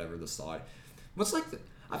like whatever the Saudi. What's like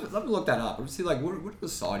let me look that up. Let's see like what do the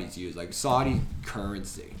Saudis use, like Saudi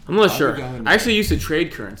currency. I'm not How do sure. you go into I actually used to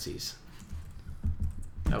trade currencies.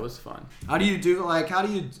 That was fun. How do you do like how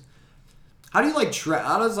do you like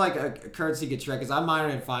how does like a currency get traded? Because I'm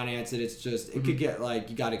minoring in finance and it's just it could get like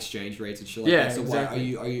you got exchange rates and shit like Yeah, that. So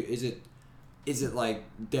exactly. what are you is it like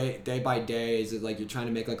day by day? Is it like you're trying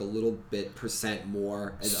to make like a little bit %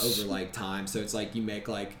 more over like time? So it's like you make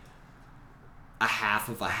like a half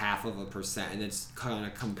of a percent and then kind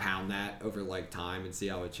of compound that over like time and see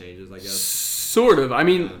how it changes, I guess. Sort of. I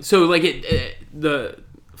mean, Yeah. so like it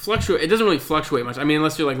fluctuate. It doesn't really fluctuate much. I mean,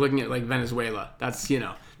 unless you're like looking at like Venezuela. That's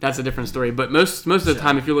that's a different story. But most of the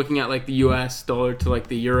time, if you're looking at like the U.S. dollar to like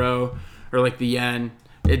the euro or like the yen,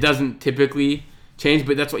 it doesn't typically change.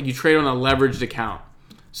 But that's what you trade on a leveraged account.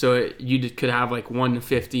 So you could have like 1 to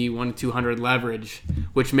 50, 1 to 200 leverage,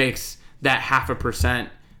 which makes that 0.5%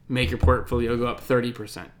 make your portfolio go up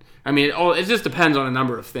 30%. I mean, it just depends on a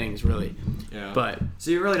number of things, really. Yeah. But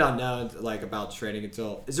so you really don't know like about trading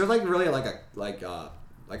until is there like really like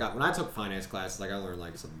when I took finance classes, like I learned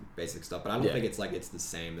like some basic stuff, but I don't think it's like it's the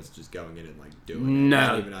same as just going in and like doing it. No.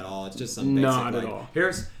 Not even at all. It's just some basic Not like at all.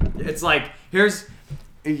 here's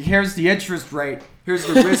the interest rate, here's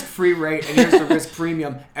the risk-free rate, and here's the risk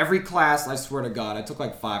premium. Every class, I swear to God, I took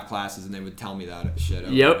like 5 classes and they would tell me that shit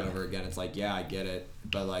over Yep. and over again. It's like, yeah, I get it.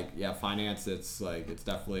 But like, yeah, finance, it's like it's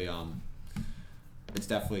definitely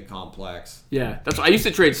complex. yeah, that's I used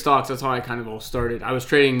to trade stocks. That's how I kind of all started. I was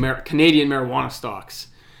trading Canadian marijuana stocks,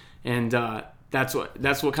 and that's what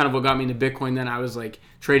kind of what got me into Bitcoin. Then I was like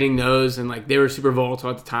trading those, and like they were super volatile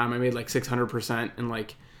at the time. I made like 600% and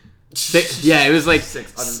like it was like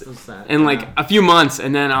 600%. in like a few months,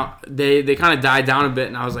 and then they kind of died down a bit,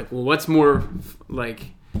 and I was like, well, what's more like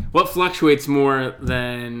what fluctuates more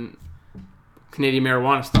than Canadian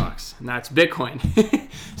marijuana stocks? And that's Bitcoin.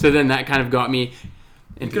 So then that kind of got me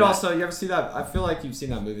into You could that. also, you ever see that? I feel like you've seen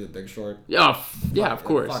that movie, The Big Short. Yeah, of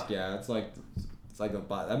course. Fuck yeah, it's like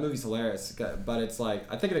that movie's hilarious, but it's like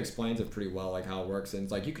I think it explains it pretty well, like how it works, and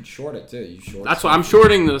it's like you could short it too. You short. That's why I'm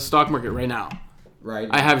shorting the stock market right now. Right.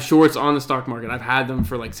 I have shorts on the stock market. I've had them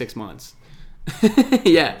for like 6 months.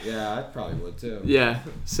 Yeah. Yeah, I probably would too. Yeah.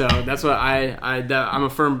 So that's what I'm a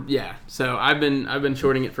firm. Yeah. So I've been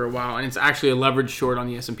shorting it for a while, and it's actually a leveraged short on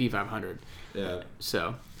the S&P 500. Yeah.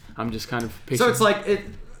 So I'm just kind of picking. So it's like it.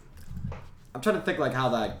 I'm trying to think like how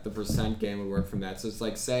that the percent game would work from that. So it's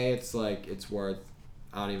like say it's like it's worth.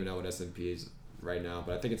 I don't even know what S&P is right now,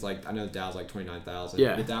 but I think it's like I know the Dow's like 29,000.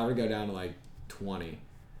 Yeah. If Dow were to go down to like 20,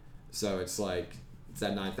 so it's like it's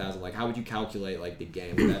at 9,000. Like how would you calculate like the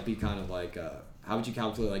gain? Would that be kind of like how would you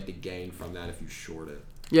calculate like the gain from that if you short it?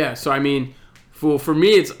 Yeah. So I mean, for me,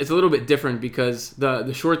 it's a little bit different because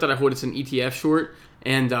the short that I hold, it's an ETF short,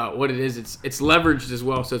 and what it is, it's leveraged as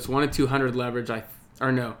well. So it's 1 to 200 leverage. I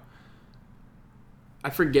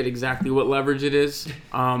forget exactly what leverage it is.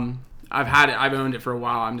 I've owned it for a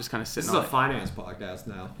while. I'm just kind of sitting This is on a it. finance podcast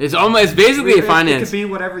now. It's basically a finance. It could be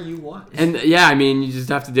whatever you want. And yeah, I mean, you just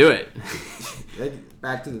have to do it.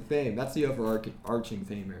 Back to the theme. That's the overarching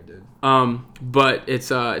theme here, dude. But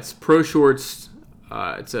it's pro shorts.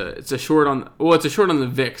 It's a short on it's a short on the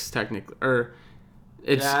VIX technically, or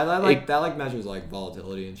it's that measures like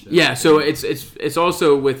volatility and shit. yeah. So it's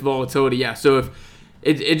also with volatility. Yeah. So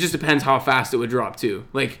it just depends how fast it would drop too.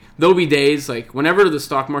 Like there'll be days like whenever the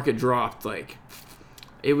stock market dropped, like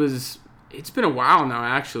it's been a while now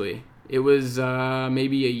actually. It was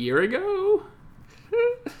maybe a year ago.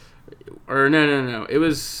 Or no. It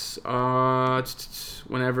was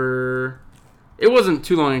whenever. It wasn't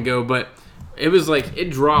too long ago, but it was like it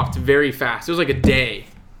dropped very fast. It was like a day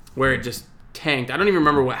where it just tanked. I don't even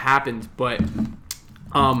remember what happened, but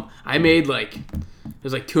I made like it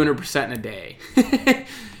was like 200% in a day.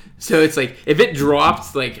 So it's like if it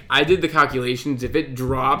dropped, like I did the calculations, if it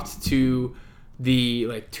dropped to the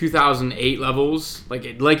like 2008 levels, like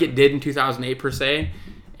it did in 2008 per se,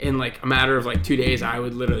 in like a matter of like 2 days, I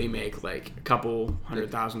would literally make like a couple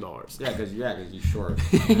 $100,000. Yeah, because you short.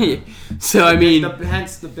 So I mean,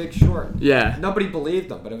 hence the Big Short. Yeah. Nobody believed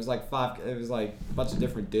them, but it was like a bunch of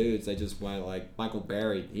different dudes. They just went like Michael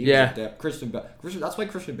Berry. Christian Bale. That's why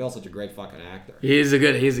Christian Bale's such a great fucking actor. He's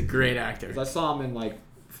a great actor. 'Cause I saw him in like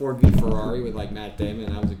Ford v Ferrari with like Matt Damon,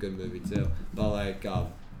 and that was a good movie too. But like, yeah,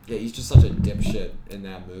 he's just such a dipshit in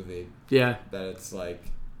that movie. Yeah. That it's like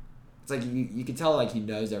you can tell like he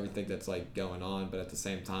knows everything that's like going on, but at the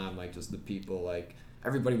same time, like just the people like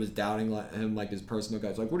everybody was doubting him, like his personal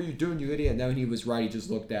guys, like, what are you doing, you idiot? And then he was right. He just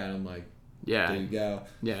looked at him like, yeah, there you go.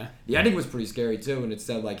 Yeah. The ending was pretty scary too, and it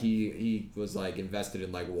said like he was like invested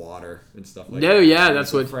in like water and stuff like that. Yeah,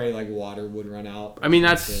 that's what. Afraid like water would run out. I mean,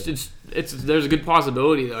 it's there's a good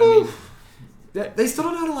possibility though. I mean, they still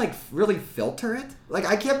don't know how to like really filter it. Like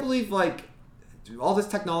I can't believe like all this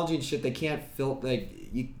technology and shit. They can't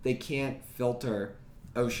they can't filter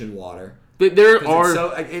ocean water. But there are.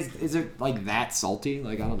 So is it like that salty?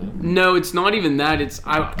 Like I don't know. No, it's not even that. It's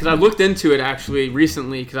because I looked into it actually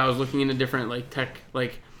recently because I was looking into different like tech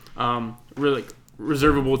really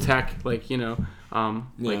reservable tech like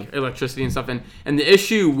like electricity and stuff and the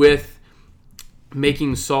issue with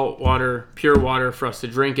making salt water pure water for us to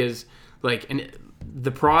drink is like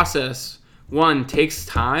the process one takes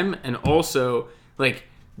time and also like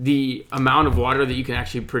the amount of water that you can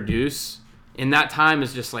actually produce in that time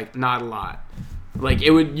is just like not a lot. Like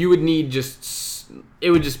it would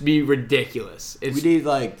just be ridiculous. We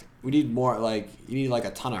need more like you need like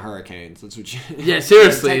a ton of hurricanes. That's what you yeah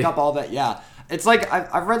seriously take up all that. Yeah, it's like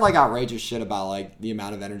I've read like outrageous shit about like the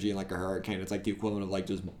amount of energy in like a hurricane. It's like the equivalent of like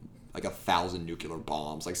just like 1,000 nuclear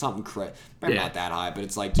bombs, like something maybe not that high, but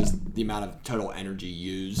it's like just the amount of total energy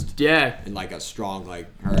used. Yeah. In like a strong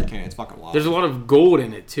like hurricane, it's fucking wild. There's a lot of gold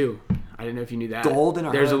in it too. I didn't know if you knew that. Gold in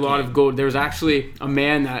a There's hurricane. a lot of gold. There was actually a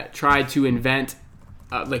man that tried to invent,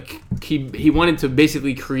 he wanted to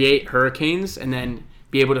basically create hurricanes and then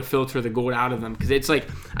be able to filter the gold out of them because it's like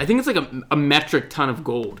I think it's like a metric ton of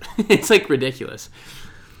gold. It's like ridiculous.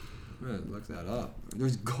 Look that up.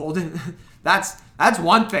 There's gold in. That's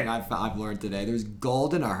one thing I've learned today. There's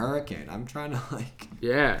gold in a hurricane. I'm trying to like.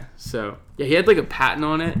 Yeah. So yeah, he had like a patent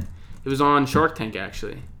on it. It was on Shark Tank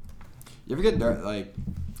actually. You ever get like,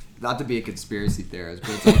 not to be a conspiracy theorist,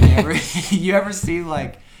 but it's like you ever see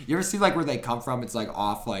like where they come from? It's like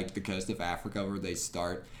off like the coast of Africa where they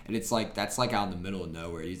start, and it's like that's like out in the middle of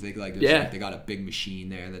nowhere. You think like, like they got a big machine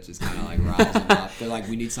there that just kind of like riles them up. They're like,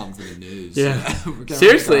 we need something for the news. Yeah, we're gonna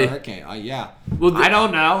seriously. Hurricane. Yeah. Well, I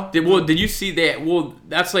don't know. Did you see that? Well,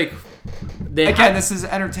 that's like. This is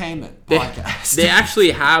entertainment podcast. They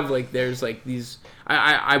actually have like there's like these.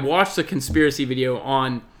 I watched a conspiracy video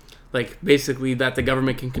on. Like basically that the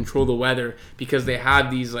government can control the weather because they have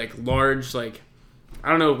these like large like I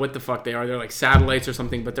don't know what the fuck they are. They're like satellites or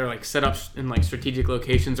something, but they're like set up in like strategic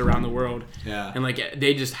locations around the world. Yeah. And like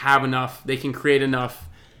they just have enough. They can create enough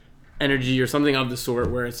energy or something of the sort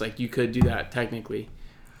where it's like you could do that technically.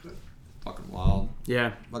 Fucking wild.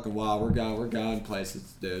 Yeah. Fucking wild. We're going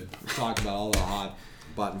places, dude. We're talking about all the hot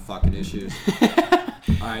button fucking issues. All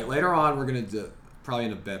right. Later on, we're gonna do. Probably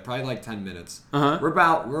in a bit, probably like 10 minutes. Uh-huh. We're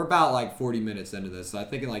about like 40 minutes into this, so I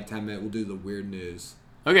think in like 10 minutes we'll do the weird news.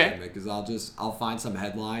 Okay. Because I'll find some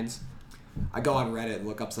headlines. I go on Reddit and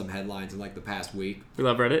look up some headlines in like the past week. We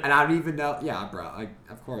love Reddit. And I don't even know. Yeah, bro. Like,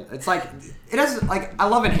 of course, it's like it has like I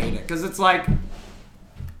love and hate it because it's like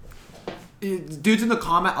dudes in the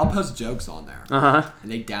comment. I'll post jokes on there.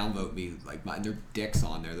 And they downvote me like their dicks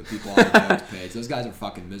on there. The people on the jokes page. Those guys are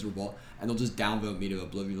fucking miserable. And they'll just downvote me to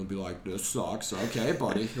oblivion. They'll be like, "This sucks." Okay,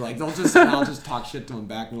 buddy. Like I'll just talk shit to them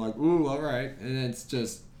back. And they're like, "Ooh, all right." And it's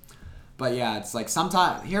just, but yeah, it's like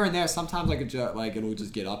sometimes here and there. Sometimes like a joke, like it'll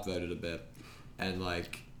just get upvoted a bit, and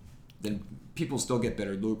like then people still get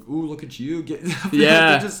bitter. Look at you.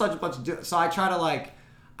 Yeah. They're just such a bunch of jokes. So I try to like,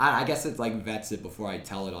 I guess it's like vets it before I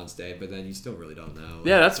tell it on stage. But then you still really don't know.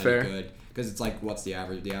 Yeah, that's fair. Good because it's like, what's the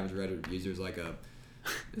average? The average Reddit user is like a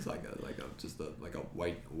It's like a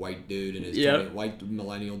white dude in his white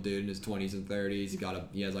millennial dude in his 20s and 30s.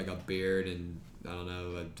 He has like a beard and I don't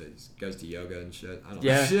know, goes to yoga and shit. I don't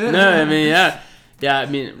know. Shit. No, I mean I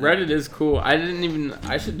mean Reddit is cool.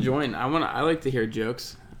 I should join. I like to hear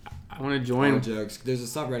jokes. I want to join jokes. There's a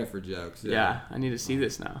subreddit for jokes. Yeah, I need to see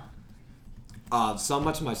this now. So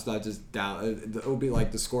much of my stuff just it'll be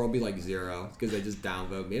like the score will be like 0 because they just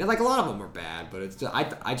downvote me. And like a lot of them are bad, but it's just,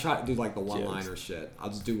 I try to do like the one-liner shit. I'll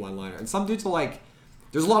just do one-liner. And some dudes will like,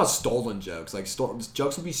 there's a lot of stolen jokes. Like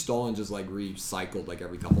jokes will be stolen, just like recycled like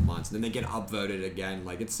every couple months, and then they get upvoted again.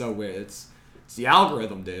 Like it's so weird. It's the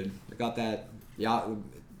algorithm, dude. I got that. Yeah,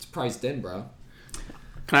 it's priced in, bro.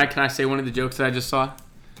 Can I say one of the jokes that I just saw?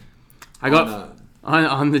 I got.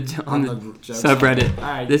 On the subreddit. All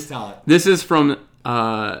right, tell it. This is from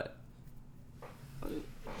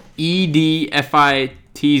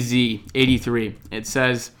EDFITZ83. It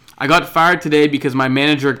says, I got fired today because my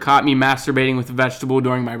manager caught me masturbating with a vegetable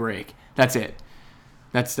during my break. That's it.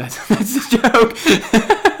 That's the joke.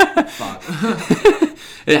 Fuck.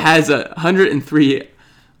 It has 103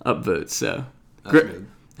 upvotes, so. That's good.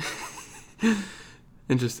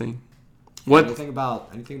 Interesting. What anything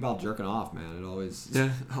about jerking off, man? It always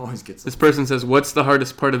gets. This person says, "What's the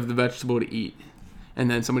hardest part of the vegetable to eat?" And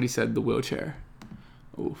then somebody said, "The wheelchair."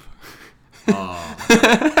 Oof.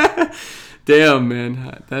 Oh. Damn,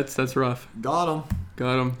 man, that's rough. Got him.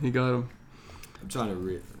 He got him. I'm trying to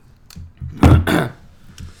read.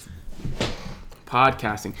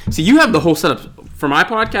 Podcasting. See, you have the whole setup for my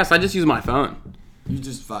podcast. I just use my phone. You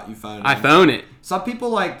found it. I phone it. Some people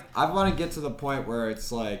like. I want to get to the point where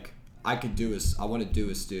it's like. I want to do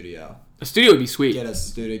a studio. A studio would be sweet. Get a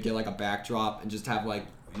studio, get like a backdrop, and just have like,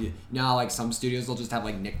 like some studios will just have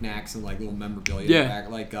like knickknacks and like little memorabilia. Yeah.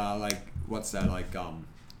 Like what's that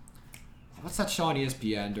what's that show on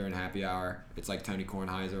ESPN during happy hour? It's like Tony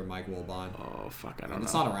Kornheiser, Mike Wilbon. Oh fuck, I don't know.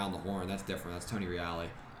 It's not Around the Horn. That's different. That's Tony Reale.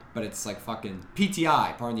 But it's like fucking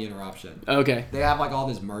PTI, pardon the interruption. Okay. They have like all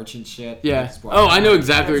this merch and shit. Yeah. Oh, I know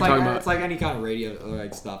exactly what you're talking about. It's like any kind of radio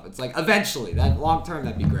like stuff. It's like eventually, that long term,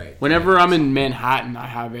 that'd be great. Whenever I'm in Manhattan, I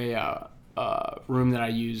have a room that I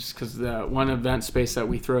use because the one event space that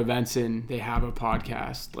we throw events in, they have a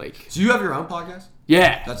podcast. Like. So you have your own podcast?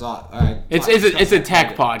 Yeah. That's all right. It's a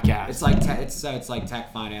tech podcast. It's like it's like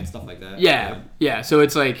tech finance stuff like that. Yeah. So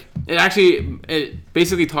it's like it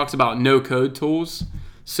basically talks about no code tools.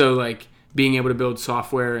 So, like, being able to build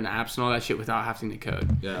software and apps and all that shit without having to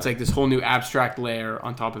code. Yeah. It's like this whole new abstract layer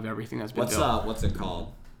on top of everything that's been built. What's it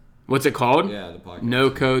called? What's it called? Yeah, the podcast.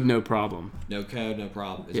 No Code, No Problem. No Code, No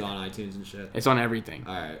Problem. Is it on iTunes and shit? It's on everything.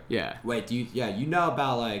 All right. Yeah. Wait, you know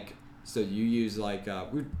about, like, so you use, like,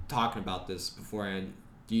 we were talking about this beforehand.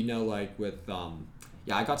 Do you know, like, with,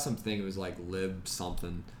 I got something, it was, like, lib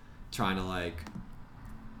something, trying to, like,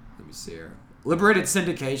 let me see here. Liberated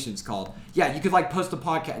Syndication's called. Yeah, you could like post a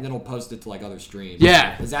podcast and then it'll post it to like other streams.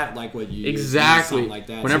 Yeah. Is that like what you exactly use? Something like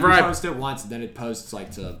that. Whenever so you I post it once, then it posts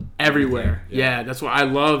like to everywhere. Yeah, that's what I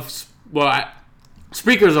love. Well,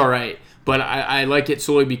 Spreaker's all right, but I like it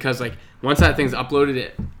solely because like once that thing's uploaded,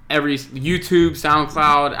 it every YouTube,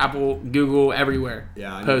 SoundCloud, Apple, Google, everywhere.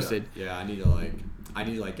 Yeah, posted. I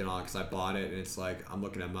need to get on because I bought it and it's like I'm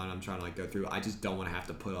looking at mine. I'm trying to like go through. I just don't want to have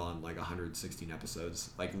to put on like 116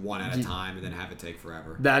 episodes like one at a time and then have it take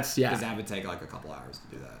forever. Because that would take like a couple hours to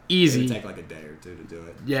do that. Easy. It would take like a day or two to do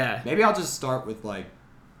it. Yeah. Maybe I'll just start with like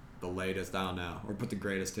the latest. I don't know, or put the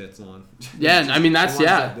greatest hits on. Yeah, I mean that's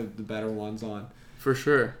the better ones on. For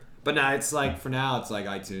sure. But now it's like for now it's like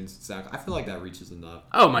iTunes, SoundCloud. I feel like that reaches enough.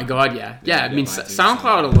 Oh my god, yeah. I mean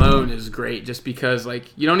SoundCloud alone is great just because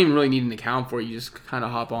like you don't even really need an account for it. You just kind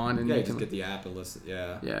of hop on and you just get the app and listen.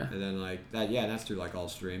 Yeah. And then like that. Yeah, that's through like all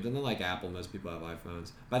streams. And then like Apple, most people have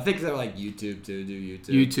iPhones. But I think they're like YouTube too. Do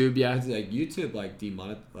YouTube, yeah. It's like YouTube like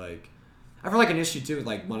I feel like an issue too with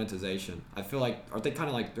like monetization. I feel like aren't they kind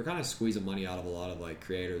of like they're kind of squeezing money out of a lot of like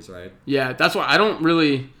creators, right? Yeah, that's why I don't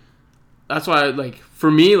really. That's why, like, for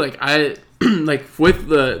me, like, I, like, with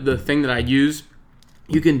the thing that I use,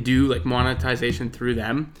 you can do, like, monetization through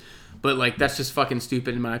them. But, like, that's just fucking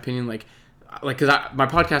stupid, in my opinion. Like because my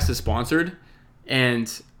podcast is sponsored,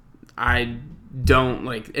 and I don't,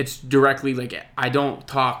 like, it's directly, like, I don't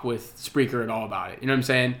talk with Spreaker at all about it. You know what I'm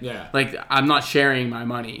saying? Yeah. Like, I'm not sharing my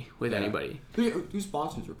money with anybody. Who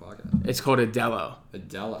sponsors your podcast? It's called Adello.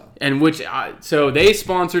 Adello. And so they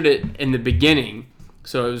sponsored it in the beginning.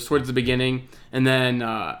 So it was towards the beginning, and then,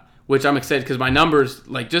 which I'm excited because my numbers,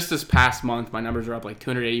 like just this past month, my numbers are up like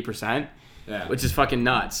 280%, which is fucking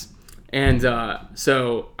nuts. And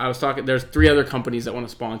so I was talking, there's 3 other companies that want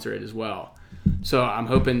to sponsor it as well. So I'm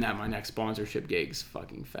hoping that my next sponsorship gig's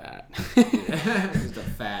fucking fat. Just a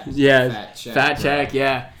fat check. Fat check,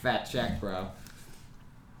 yeah. Fat check, bro.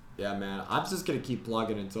 Yeah, man. I'm just gonna keep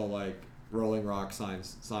plugging until like Rolling Rock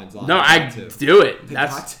signs on. No, I do it. They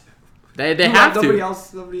have to. Nobody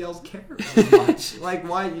else cares as much. Like,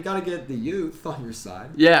 why? You gotta get the youth on your side.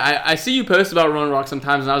 Yeah, I see you post about Rolling Rock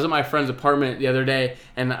sometimes, and I was at my friend's apartment the other day,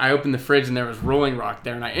 and I opened the fridge, and there was Rolling Rock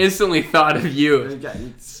there, and I instantly thought of you.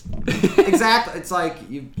 Exactly. It's like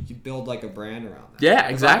you build like a brand around that. Yeah,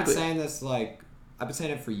 exactly. I've been saying this I've been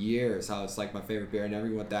saying it for years, how it's like my favorite beer and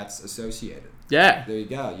everyone that's associated. Yeah. There you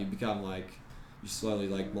go. You become like, you slowly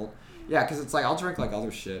like, yeah, because it's like I'll drink like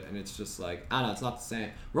other shit and it's just like, I don't know, it's not the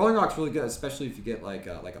same. Rolling Rock's really good, especially if you get like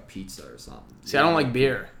a pizza or something. See, I don't like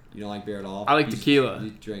beer. You don't like beer at all? I like tequila.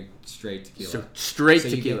 You drink straight tequila. Straight so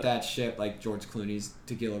tequila. You get that shit like George Clooney's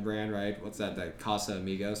tequila brand, right? What's that? The Casa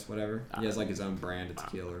Amigos, whatever. He has like his own brand of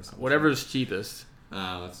tequila or something. Whatever's cheapest.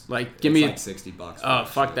 It's like give me like $60. Oh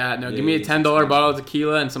fuck that! No, give me a $10 bottle of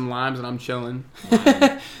tequila and some limes, and I'm chilling.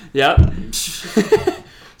 Yep.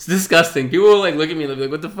 It's disgusting. People will like look at me and be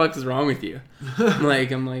like, "What the fuck is wrong with you?"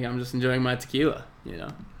 I'm just enjoying my tequila, you know.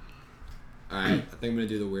 All right, I think I'm gonna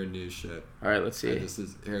do the weird news shit. All right, let's see.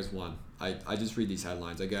 Here's one. I just read these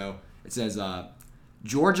headlines. It says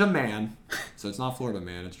Georgia man, so it's not Florida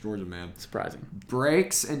man, it's Georgia man. Surprising.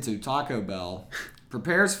 Breaks into Taco Bell,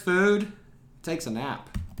 prepares food, takes a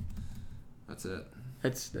nap. That's it.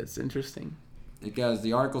 That's interesting. It goes.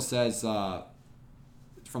 The article says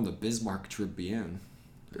from the Bismarck Tribune.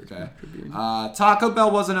 Okay. Taco Bell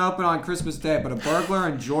wasn't open on Christmas Day, but a burglar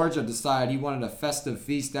in Georgia decided he wanted a festive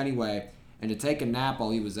feast anyway, and to take a nap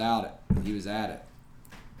while he was at it.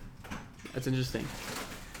 That's interesting.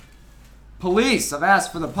 Police have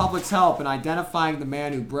asked for the public's help in identifying the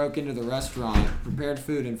man who broke into the restaurant, prepared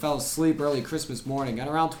food, and fell asleep early Christmas morning. At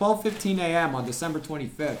around 12:15 a.m. on December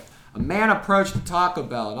 25th, a man approached Taco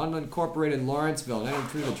Bell in unincorporated Lawrenceville and entered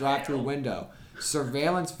through the drive-thru window.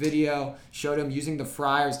 Surveillance video showed him using the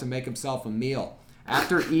fryers to make himself a meal.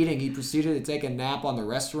 After eating, he proceeded to take a nap on the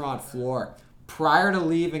restaurant floor. Prior to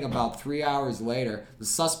leaving about 3 hours later, the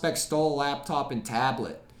suspect stole a laptop and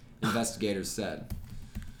tablet, investigators said.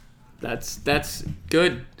 That's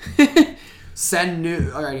good. Send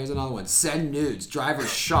nudes. All right, here's another one. Send nudes. Driver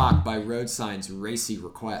shocked by road signs racy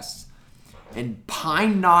requests. In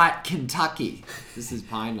Pine Knot, Kentucky. This is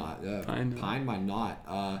Pine Knot. Pine by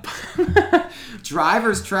Knot.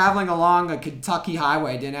 Drivers traveling along a Kentucky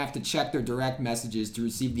highway didn't have to check their direct messages to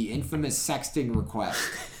receive the infamous sexting request.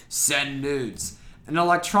 Send nudes. An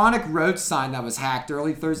electronic road sign that was hacked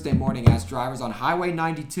early Thursday morning asked drivers on Highway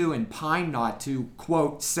 92 in Pine Knot to,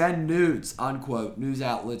 quote, send nudes, unquote, news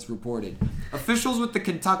outlets reported. Officials with the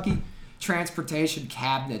Kentucky Transportation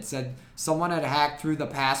Cabinet said someone had hacked through the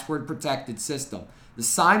password-protected system. The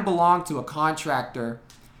sign belonged to a contractor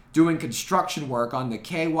doing construction work on the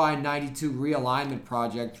KY-92 realignment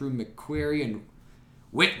project through McQuarrie and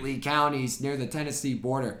Whitley counties near the Tennessee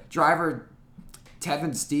border. Driver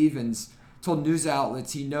Tevin Stevens told news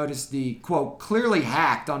outlets he noticed the, quote, clearly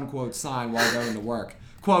hacked, unquote, sign while going to work.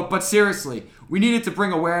 Quote, but seriously, we needed to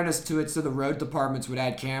bring awareness to it so the road departments would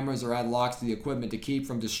add cameras or add locks to the equipment to keep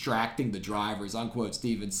from distracting the drivers, unquote,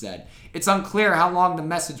 Stevens said. It's unclear how long the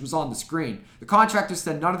message was on the screen. The contractor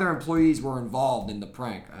said none of their employees were involved in the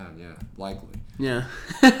prank. Yeah, likely. Yeah.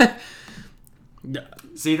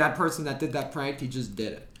 See, that person that did that prank, he just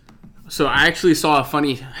did it. So I actually saw a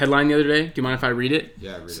funny headline the other day. Do you mind if I read it?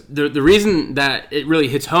 Yeah, read it. The reason that it really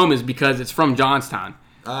hits home is because it's from Johnstown.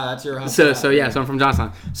 That's your house. So I'm from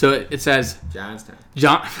Johnstown. So it says Johnstown.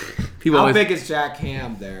 How big is Jack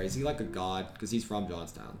Ham there? Is he like a god? Because he's from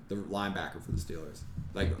Johnstown, the linebacker for the Steelers,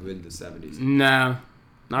 like in the 70s. No,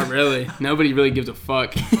 not really. Nobody really gives a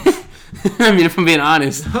fuck. I mean, if I'm being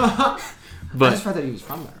honest. But I just thought that he was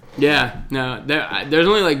from there. Yeah, no. There's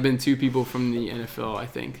only like been 2 people from the NFL, I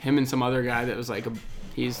think. Him and some other guy that was like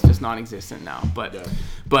he's just non-existent now.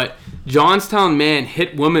 But Johnstown man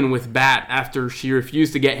hit woman with bat after she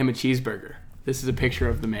refused to get him a cheeseburger. This is a picture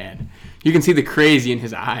of the man. You can see the crazy in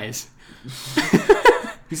his eyes.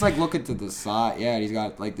 He's like looking to the side. Yeah, he's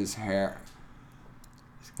got like this hair.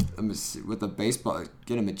 With a baseball,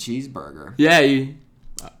 get him a cheeseburger. Yeah,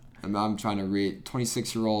 I'm trying to read.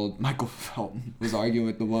 26-year-old Michael Felton was arguing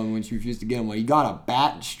with the woman when she refused to get him one. He got a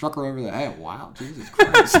bat and struck her over the head. Wow, Jesus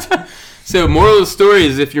Christ. So, moral of the story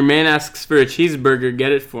is if your man asks for a cheeseburger,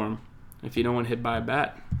 get it for him. If you don't want hit by a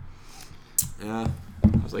bat. Yeah.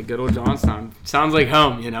 I was like, good old Johnstown. Sounds like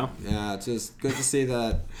home, you know? Yeah, it's just good to see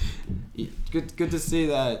that. Good to see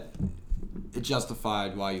that it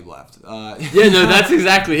justified why you left. Yeah, no, that's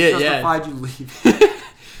exactly it. Justified you leave.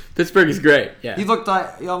 Pittsburgh is great. Yeah.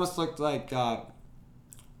 He almost looked like.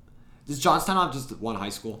 Does Johnstown have just one high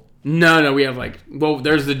school? No, we have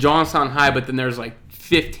there's the Johnstown High, but then there's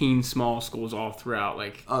 15 small schools all throughout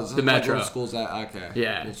the metro. Little schools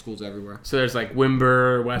little schools everywhere. So there's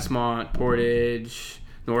Wimber, Westmont, Portage,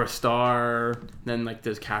 North Star, then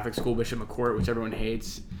there's Catholic school, Bishop McCourt, which everyone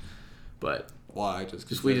hates. But why?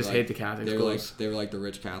 We just hate the Catholic schools. They were the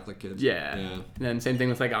rich Catholic kids. Yeah. And then same thing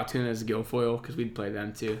with Altoona's Guilfoyle, because we'd play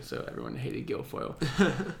them too. So everyone hated Guilfoyle.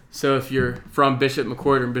 So if you're from Bishop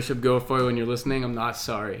McCourt or Bishop Guilfoyle and you're listening, I'm not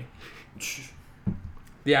sorry.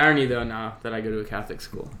 The irony though now that I go to a Catholic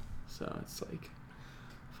school, so it's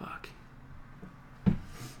fuck.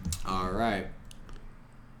 All right.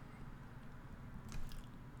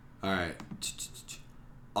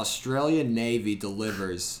 Australian Navy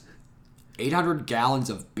delivers 800 gallons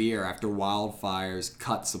of beer after wildfires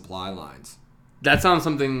cut supply lines. That sounds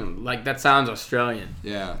that sounds Australian.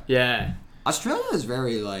 Yeah. Yeah. Australia is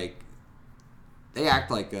very they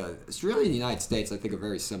act Australia and the United States I think are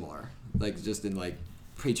very similar. Just in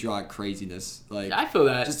patriotic craziness. I feel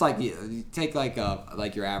that. Just you take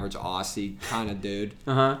your average Aussie kind of dude.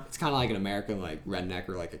 It's kind of like an American redneck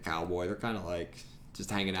or a cowboy. They're kind of just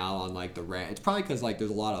hanging out on the ranch. It's probably because there's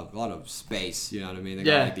a lot of space. You know what I mean? They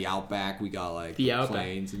got the outback. We got the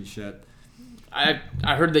plains and shit. I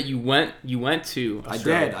heard that you went to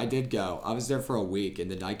Australia. I did go. I was there for a week, and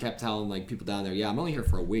then I kept telling people down there, yeah, I'm only here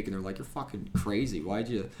for a week, and they're like, you're fucking crazy. Why'd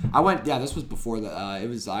you? I went. Yeah, this was before the. I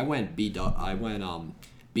went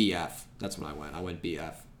BF. That's when I went. I went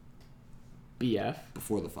BF. BF?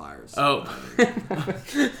 Before the fires. Oh. It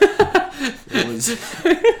was.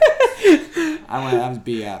 I was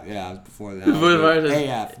BF. Yeah, I was before that. Before the fires.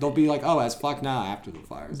 AF. They'll be like, oh, as fuck now after the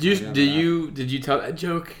fires. Did you tell that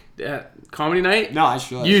joke at comedy night? No, I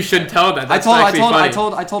should. You should tell that. That's funny. I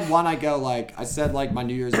told one. I go I said my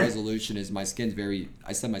New Year's resolution is my skin's very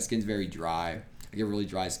dry. I get really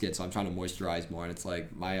dry skin, so I'm trying to moisturize more. And it's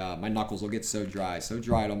my knuckles will get so dry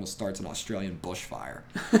it almost starts an Australian bushfire.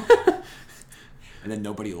 And then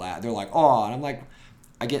nobody laughed. They're like, oh, and I'm like,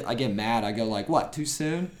 I get mad. I go what? Too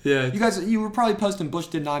soon? Yeah. You were probably posting Bush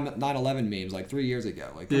did 9/11 memes 3 years ago.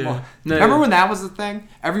 Come on. No, remember when that was the thing?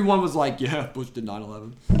 Everyone was like, yeah, Bush did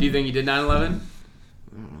 9/11. Do you think he did 9/11? I don't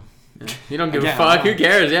know. Yeah. You don't give a fuck. Who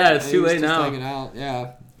cares? Yeah, it's too late just now. Hanging out.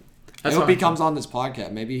 Yeah. That's I hope he comes on this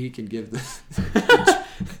podcast. Maybe he can give the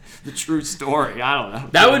true story. I don't know.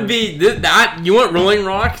 That would be that. You want Rolling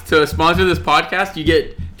Rock to sponsor this podcast? You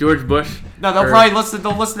get George Bush. No, they'll probably listen.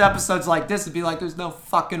 They'll listen to episodes like this and be like, "There's no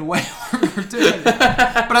fucking way we're doing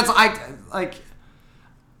that." But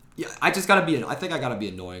I just gotta be. I think I gotta be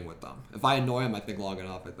annoying with them. If I annoy them, I think long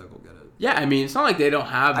enough, I think we'll get it. Yeah, I mean, it's not like they don't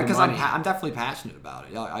have the money. I'm definitely passionate about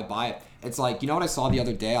it. I buy it. It's you know what I saw the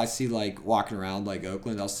other day? I see walking around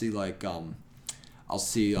Oakland. I'll see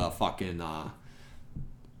fucking.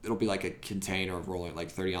 It'll be a container of rolling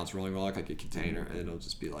 30-ounce Rolling Rock, a container, and it'll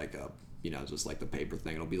just be just the paper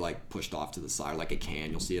thing. It'll be pushed off to the side like a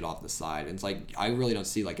can. You'll see it off the side, and it's I really don't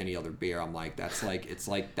see any other beer. I'm that's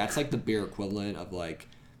that's the beer equivalent of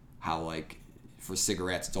how for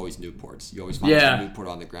cigarettes it's always Newports. You always find a Newport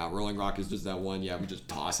on the ground. Rolling Rock is just that one. Yeah, we just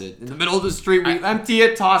toss it in the middle of the street. We empty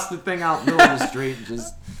it, toss the thing out in the middle of the street, and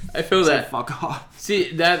just. I feel that. Fuck off.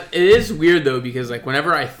 See, that it is weird though, because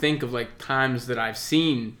whenever I think of times that I've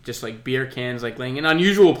seen just beer cans laying in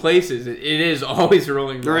unusual places, it is always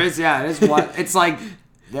Rolling Rock. There is, yeah, it is one. It's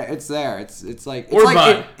it's there. It's or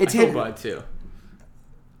Bud. It's hidden. Bud too.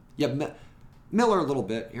 Yeah, Miller a little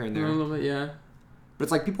bit here and there. A little bit, yeah.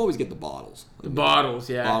 But it's people always get the bottles. The bottles,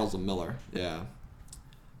 yeah. Bottles of Miller, yeah.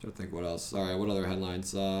 Trying to think what else. All right, what other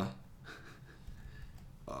headlines?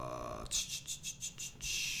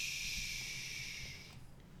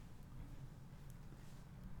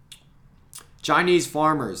 Chinese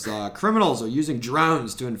farmers, criminals are using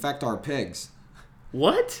drones to infect our pigs.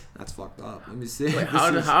 What? That's fucked up. Let me see. Wait,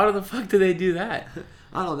 how the fuck do they do that?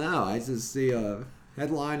 I don't know. I just see a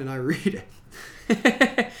headline and I read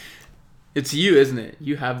it. It's you, isn't it?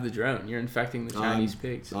 You have the drone. You're infecting the Chinese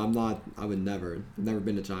pigs. I'm not. I would never. I've never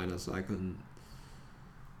been to China, so I couldn't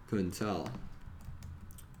tell.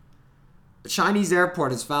 A Chinese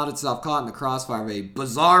airport has found itself caught in the crossfire of a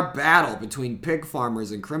bizarre battle between pig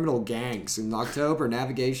farmers and criminal gangs. In October,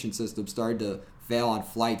 navigation systems started to fail on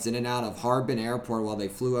flights in and out of Harbin Airport while they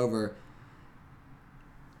flew over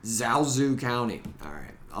Zhaozhou County. All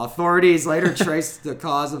right. Authorities later traced the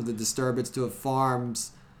cause of the disturbance to a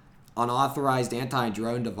farm's unauthorized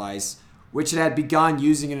anti-drone device, which it had begun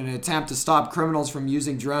using in an attempt to stop criminals from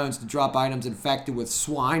using drones to drop items infected with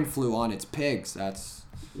swine flu on its pigs. That's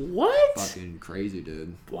What? Fucking crazy,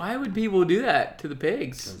 dude. Why would people do that to the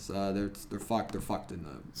pigs? Because they're fucked. They're fucked in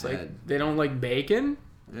the head. Like they don't like bacon.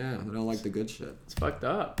 Yeah, they don't like the good shit. It's fucked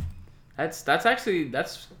up. That's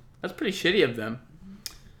pretty shitty of them.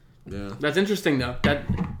 Yeah. That's interesting though.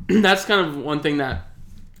 That's kind of one thing that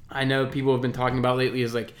I know people have been talking about lately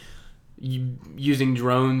is like using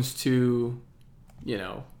drones to,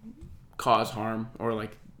 cause harm or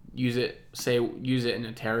like use it in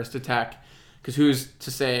a terrorist attack. Because who's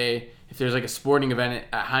to say if there's like a sporting event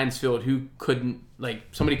at Heinz Field, who couldn't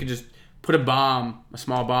somebody could just put a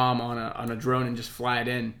small bomb on a drone and just fly it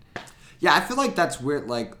in. Yeah, I feel like that's weird.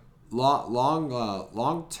 Like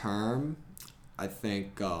long term, I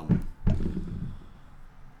think.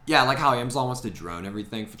 Yeah, like how Amazon wants to drone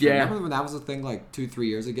everything. Yeah. Remember when that was a thing like 2-3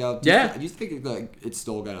 years ago? Do you think it's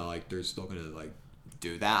still gonna they're still gonna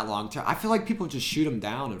do that long term? I feel like people just shoot them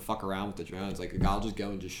down and fuck around with the drones. Like I'll just go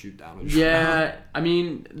and just shoot down a drone. Yeah, I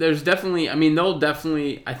mean, they'll definitely.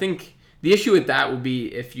 I think the issue with that will be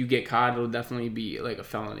if you get caught, it'll definitely be like a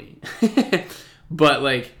felony. But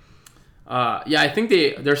I think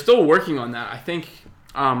they're still working on that. I think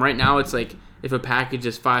right now it's like if a package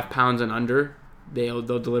is 5 pounds and under, they'll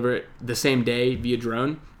deliver it the same day via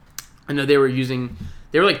drone. I know they were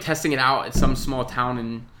testing it out at some small town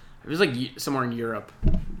in. It was like somewhere in Europe.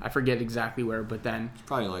 I forget exactly where, but then... It's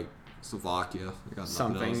probably like Slovakia. They got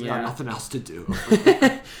something, They got nothing else to do.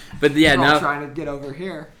 But yeah, now... trying to get over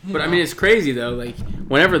here. But I mean, it's crazy, though. Like,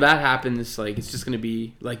 whenever that happens, it's just going to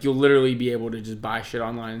be... you'll literally be able to just buy shit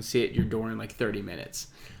online and see it at your door in 30 minutes.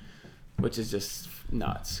 Which is just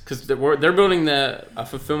nuts. Because they're building a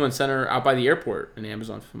fulfillment center out by the airport, an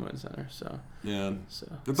Amazon fulfillment center, so... Yeah. So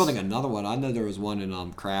they're building another one. I know there was one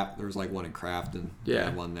in Craft. There was one in Crafton. Yeah. They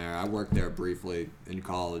had one there. I worked there briefly in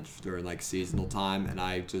college during seasonal time, and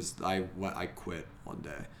I quit one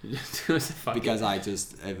day because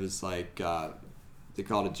it was they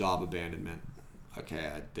called it job abandonment. Okay,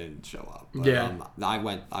 I didn't show up. But, yeah. I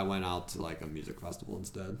went out to a music festival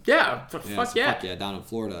instead. Yeah. Fuck yeah, down in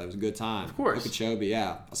Florida. It was a good time. Of course. Okeechobee,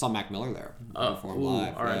 yeah. I saw Mac Miller there. Perform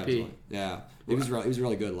live. R.I.P. Yeah. It was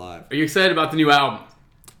really good live. Are you excited about the new album?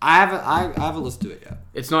 I haven't listened to it yet.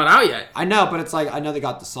 It's not out yet. I know, but it's I know they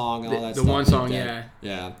got the song and all that stuff. The one song, yeah.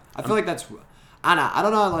 Yeah. I feel like that's... I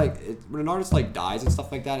don't know, when an artist dies and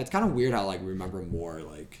stuff like that, it's kind of weird how we remember more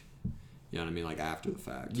you know what I mean? After the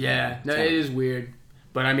fact. Yeah. No, it is weird.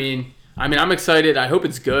 But I mean, I'm excited. I hope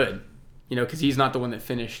it's good. Because he's not the one that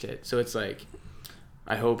finished it. So it's I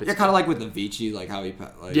hope it's... Yeah, kind of with Avicii, how he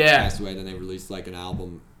passed away, then they released an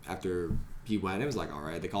album after he went. It was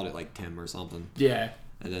alright. They called it Tim or something. Yeah.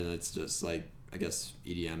 And then it's just I guess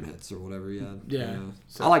EDM hits or whatever he had. Yeah.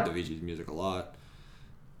 So I liked Avicii's music a lot.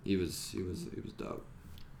 He was dope.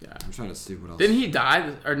 Yeah. I'm trying to see what else. Didn't he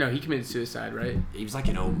die? Or no, he committed suicide, right? He was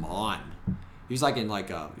in Oman. He was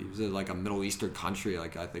in a Middle Eastern country. I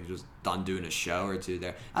think just done doing a show or two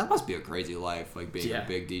there. That must be a crazy life, being a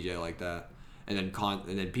big DJ like that. And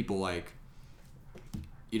then people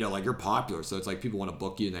you're popular, so it's people want to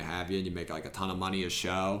book you and they have you and you make a ton of money a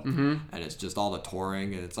show. Mm-hmm. And it's just all the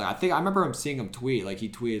touring and it's I remember seeing him tweet he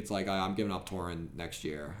tweets I'm giving up touring next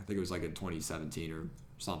year. I think it was in 2017 or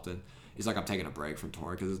something. He's I'm taking a break from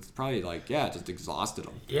touring because it's probably it just exhausted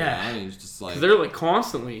him. Yeah. And he's just they're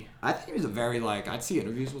constantly. I think he was a very I'd see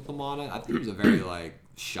interviews with him on it. I think he was a very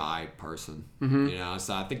shy person. Mm-hmm.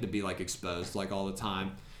 So I think to be exposed all the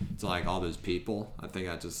time to all those people, I think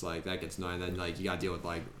that just that gets annoying. Then you gotta deal with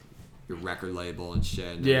your record label and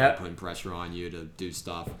shit, and yeah, putting pressure on you to do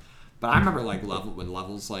stuff. But I remember when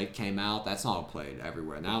Levels came out, that song played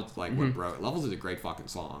everywhere. Now it's what broke. Levels is a great fucking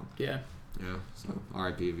song. Yeah. Yeah. So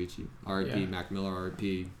R.I.P. Avicii, R.I.P. Mac Miller,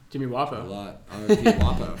 R.I.P. Jimmy Wapo. A lot. R.I.P.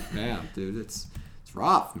 Wapo. Damn, dude, it's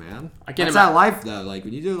rough, man. That's that life though.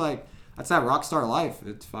 When you do that's that rock star life.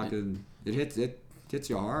 It's fucking it hits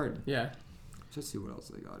you hard. Yeah. Let's see what else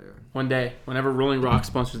they got here. One day, whenever Rolling Rock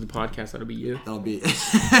sponsors the podcast, that'll be you. That'll be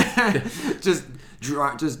just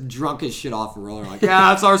drunk as shit off a roller. Yeah,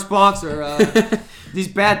 that's our sponsor. These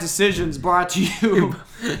bad decisions brought to you.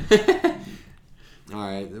 All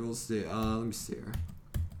right, then we'll see. Let me see here.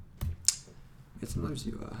 Sometimes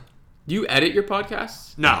you. Do you edit your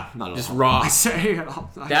podcasts? No, not just all. raw. I say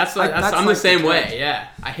that's I'm the same way. Yeah,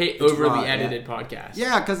 I hate overly edited podcasts.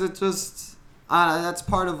 Yeah, because it just that's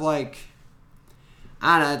part of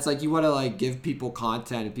I don't know, it's you want to give people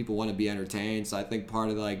content and people want to be entertained. So I think part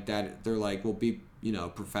of that they're we'll be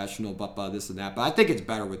professional, but this and that. But I think it's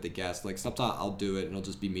better with the guests. Sometimes I'll do it and it'll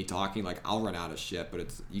just be me talking. I'll run out of shit, but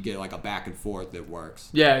you get a back and forth that works.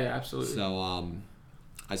 Yeah, absolutely. So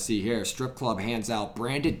I see here strip club hands out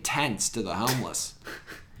branded tents to the homeless.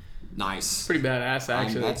 Nice. Pretty badass,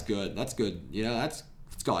 actually. That's good. That's good. That's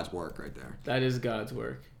God's work right there. That is God's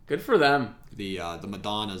work. Good for them. The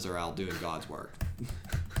Madonnas are out doing God's work.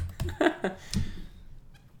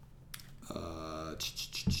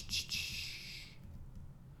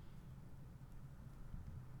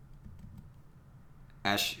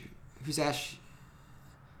 Who's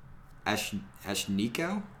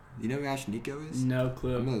Ashnikko? You know who Ashnikko is? No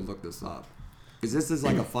clue. I'm gonna look this up because this is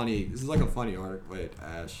like a funny article. Wait,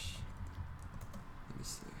 Ash. Let me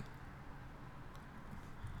see.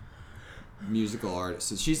 Musical artist.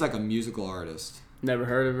 So she's like a musical artist. Never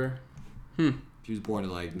heard of her. She was born in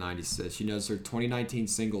like '96. She knows her 2019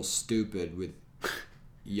 single "Stupid" with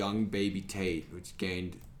young baby Tate, which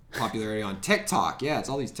gained popularity on TikTok. Yeah, it's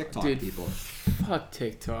all these TikTok people. Fuck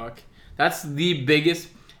TikTok. That's the biggest.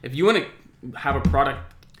 If you want to have a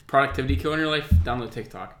productivity killer in your life, download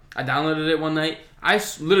TikTok. I downloaded it one night.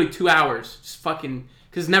 Literally 2 hours, just fucking,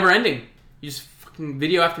 because it's never ending. You just fucking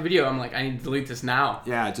video after video. I'm like, I need to delete this now.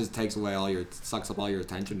 Yeah, it just takes away sucks up all your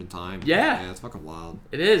attention and time. Yeah. Yeah, it's fucking wild.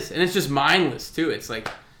 It is, and it's just mindless too. It's like,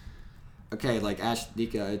 okay, like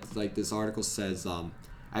Ashnikko, it's like this article says,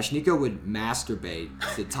 Ashnikko would masturbate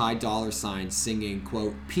to Ty Dolla $ign singing,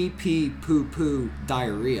 quote, pee pee poo poo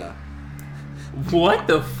diarrhea. What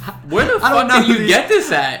the? Where the fuck did you get this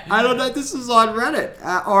at? I don't know. This is on Reddit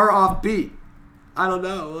or Offbeat. I don't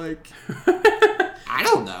know. Like, I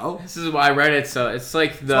don't know. This is why Reddit. So it's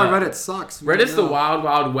like the. That's why Reddit sucks. Reddit's the wild,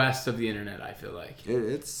 wild west of the internet. I feel like.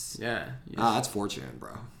 It's. Yeah. That's 4chan,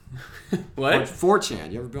 bro. What?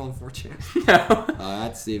 4chan. You ever been on 4chan? No.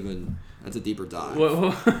 That's a deeper dive.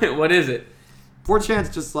 What is it? 4chan's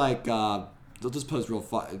just like. They'll just post real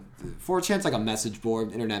fun. 4chan's like a message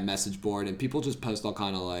board, internet message board, and people just post all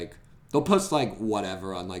kind of like. They'll post like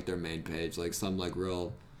whatever on like their main page, like some like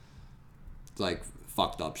real. Like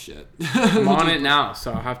fucked up shit. I'm on it now,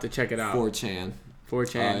 so I'll have to check it out. 4chan.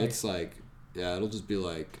 4chan. It's like, yeah, it'll just be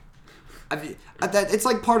like. I mean, it's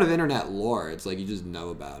like part of internet lore. It's like you just know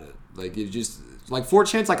about it. Like you just like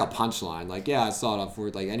 4chan's like a punchline. Like yeah, I saw it on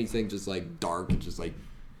 4. Like anything just like dark and just like.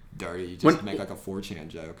 Dirty. You just make like a 4chan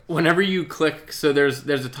joke. Whenever you click, so there's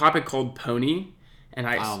a topic called pony, and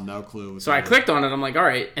I have no clue. So I clicked on it. I'm like, all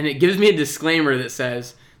right, and it gives me a disclaimer that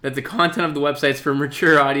says that the content of the website's for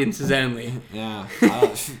mature audiences only. Yeah.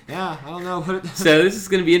 I don't know. So this is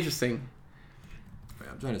gonna be interesting. Wait,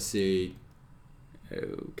 I'm trying to see.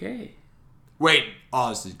 Okay. Wait. Oh,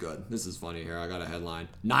 this is good. This is funny. Here, I got a headline.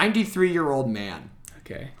 93-year-old man.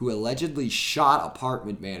 Okay. Who allegedly shot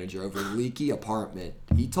apartment manager over leaky apartment.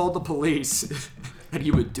 He told the police that he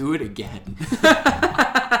would do it again.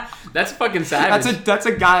 That's fucking savage. That's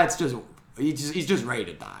a guy that's he's just ready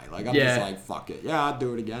to die. Like I'm just like fuck it. Yeah, I'll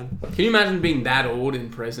do it again. Can you imagine being that old in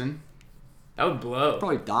prison? That would blow. He'll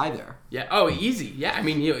probably die there. Yeah. Oh, easy. Yeah. I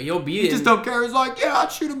mean, he'll be. He just don't care. He's like, yeah,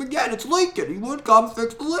 I'd shoot him again. It's leaking. He would come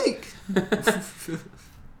fix the leak.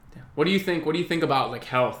 What do you think? What do you think about like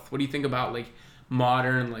health? What do you think about like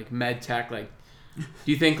modern like med tech? Like,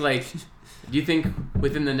 do you think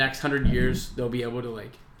within the next 100 years they'll be able to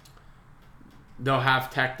like they'll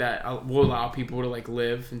have tech that will allow people to like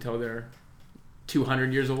live until they're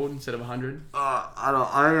 200 years old instead of 100? I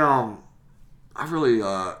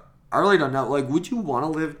really don't know. Like, would you want to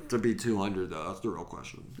live to be 200 though? That's the real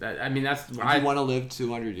question. I mean, that's would you want to live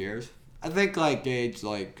 200 years? I think like age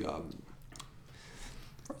like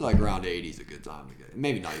around 80 is a good time to go.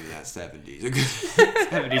 Maybe not even that. 70 is a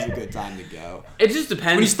good time to go. It just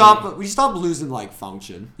depends. When you stop losing like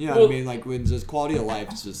function, you know what I mean? Like when just quality of life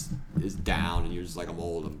is down, and you're just like, I'm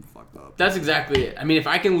old, I'm fucked up. That's exactly it. I mean, if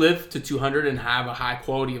I can live to 200 and have a high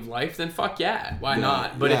quality of life, then fuck yeah, why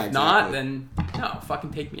not? But if not, then no,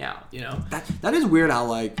 fucking take me out. You know. That is weird how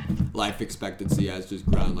like life expectancy has just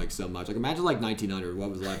grown like so much. Like imagine like 1900, what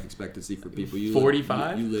was life expectancy for people?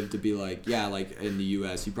 45. You lived to be like like in the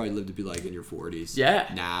U.S. you probably lived to be like in your 40s.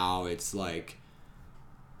 Yeah. Now it's like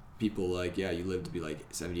people like you live to be like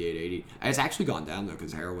 78, 80. And it's actually gone down though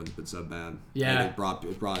because heroin's been so bad. Yeah. It brought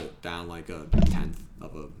it down like a tenth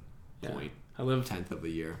of a point. I live 10th of a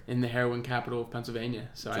year in the heroin capital of Pennsylvania,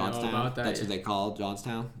 so Johnstown? I know about that. That's what they call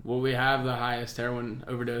Johnstown. Well, we have the highest heroin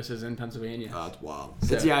overdoses in Pennsylvania. Oh, that's wild.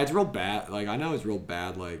 So, it's real bad. Like I know it's real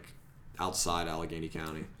bad. Like outside Allegheny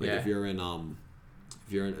County. Like if you're in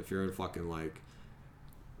if you're in fucking like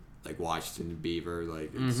Washington, Beaver,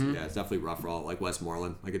 like it's, it's definitely rough for all like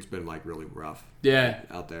Westmoreland. Like it's been like really rough. Yeah.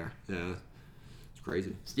 Out there. Yeah. It's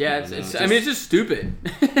crazy. Yeah, it's just stupid.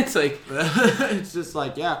 It's like it's just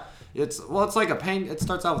like it's like a pain. It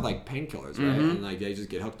starts out with like painkillers, right? And like they just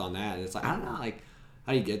get hooked on that, and it's like I don't know, like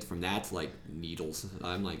how do you get from that to like needles?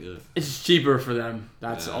 I'm like, ugh. It's cheaper for them.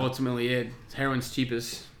 That's ultimately it. Heroin's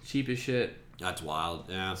cheapest. cheap as shit. That's wild.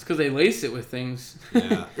 Yeah. It's because they lace it with things.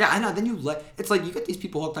 Yeah. Yeah, I know. Then it's like you get these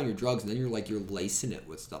people hooked on your drugs, and then you're lacing it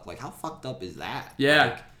with stuff. Like, how fucked up is that?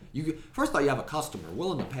 Yeah. Like, first of all, you have a customer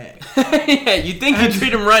willing to pay. Yeah, you think you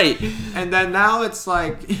treat them right. And then now it's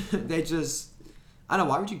like they just. I don't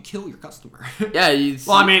know. Why would you kill your customer? Yeah.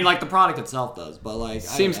 Well, I mean, like the product itself does, but like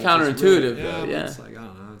seems I don't know, counterintuitive. really, Yeah. It's like I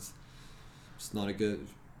don't know. It's not a good.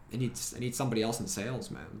 They need somebody else in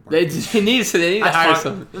sales, man. They need to hire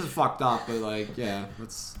someone. This is fucked up, but like, yeah,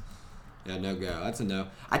 no go. That's a no.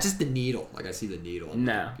 The needle. Like, I see the needle.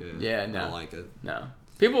 No. Like, Yeah, no. I don't like it. No.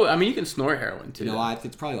 People, I mean, you can snort heroin too. You know, I think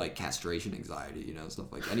it's probably like castration anxiety. You know,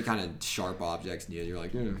 stuff like any kind of sharp objects near you're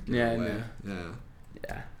like, get away. No. Yeah.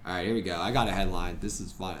 Yeah. All right, here we go. I got a headline. This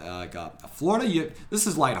is fun. Florida. This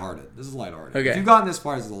is lighthearted. Okay. If you've gotten this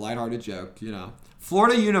far, this is a lighthearted joke. You know,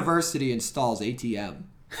 Florida University installs ATM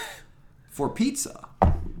for pizza.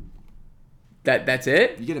 That's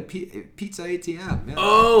it? You get a pizza ATM. Yeah.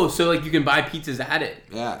 Oh, so like you can buy pizzas at it.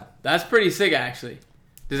 Yeah. That's pretty sick, actually.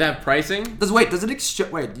 Does it have pricing? Does it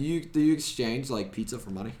exchange? Wait, do you exchange like pizza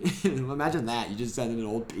for money? Imagine that. You just send in an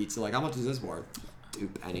old pizza. Like, how much is this worth? 2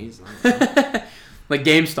 pennies. Like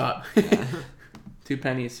GameStop. Yeah. 2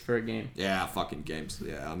 pennies for a game. Yeah, fucking games.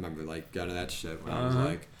 Yeah, I remember like going to that shit when I was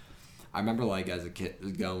like, I remember like as a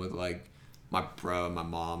kid going with like my bro and my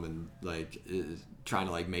mom and like trying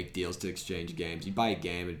to like make deals to exchange games. You'd buy a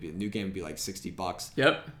game, a new game would be like $60.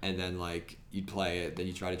 Yep. And then like you'd play it, then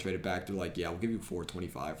you try to trade it back. They're like, yeah, we'll give you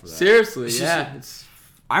 $4.25 for that. Seriously, yeah.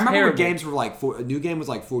 I remember terrible. when games were like a new game was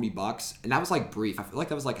like $40, and that was like brief. I feel like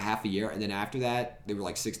that was like half a year, and then after that they were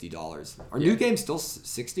like $60. Are new games still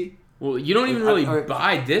 60? Well, you don't even really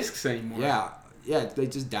buy discs anymore. Yeah, they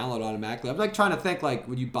just download automatically. I'm like trying to think like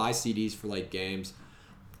when you buy CDs for like games.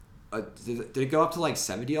 Did it go up to like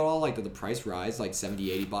 $70 at all? Like, did the price rise like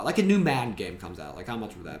 $70-$80? Like a new Madden game comes out. Like, how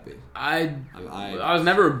much would that be? I was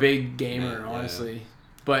never a big gamer, Yeah. Honestly.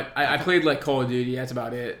 But I played like Call of Duty. That's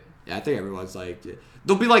about it. Yeah, I think everyone's like,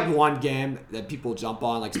 there'll be like one game that people jump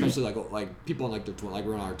on, like especially like people in like their like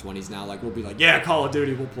we're in our 20s now. Like we'll be like, yeah, Call of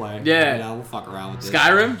Duty, we'll play. Yeah, you know, we'll fuck around with this.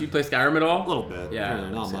 Skyrim. Do you play Skyrim at all? A little bit. Yeah,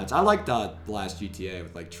 not much. I liked the last GTA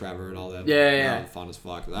with like Trevor and all that. Yeah. That was fun as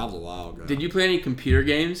fuck. That was a while ago. Did you play any computer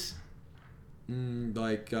games?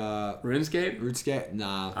 Like RuneScape? RuneScape?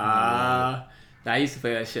 Nah. I used to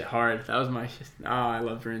play that shit hard. That was my shit. Oh, I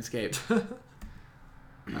loved RuneScape.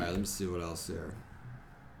 Alright, let me see what else here.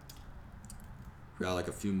 We got like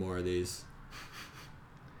a few more of these.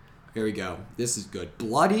 Here we go. This is good.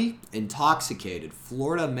 Bloody, intoxicated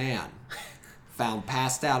Florida man found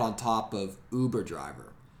passed out on top of Uber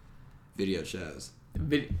driver. Video shows.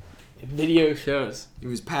 Video shows. He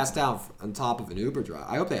was passed out on top of an Uber driver.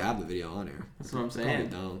 I hope they have the video on here. That's what I'm saying.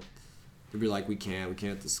 Probably don't. They'd be like, we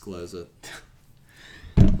can't disclose it.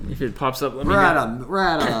 If it pops up, let me We're know. at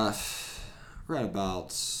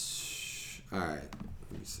about. All right,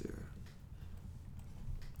 let me see here.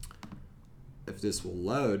 If this will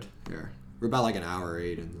load here, we're about like an hour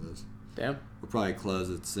 8 into this. Damn. We'll probably close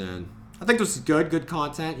it soon. I think this is good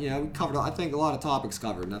content. You know, we covered. I think a lot of topics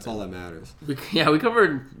covered, and that's all that matters. We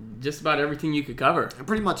covered just about everything you could cover.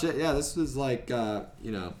 Pretty much it. Yeah, this is like the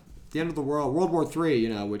end of the world, World War III. You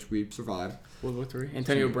know, which we survived. World War III.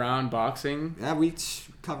 Antonio Brown, boxing. Yeah, we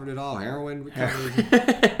covered it all. Heroin. We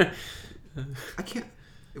covered. I can't.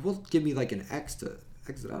 It won't give me like an X to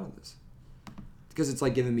exit out of this because it's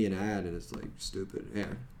like giving me an ad and it's like stupid. Yeah.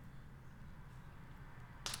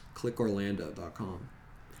 ClickOrlando.com.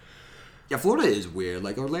 Yeah, Florida is weird.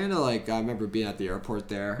 Like Orlando, like I remember being at the airport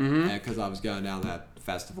there because I was going down that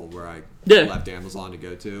festival where I left Amazon to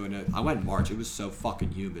go to, and I went in March. It was so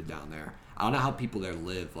fucking humid down there. I don't know how people there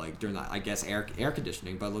live like during that. I guess air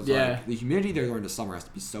conditioning, but it was like the humidity there during the summer has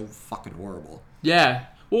to be so fucking horrible. Yeah.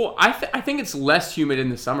 Well, I think it's less humid in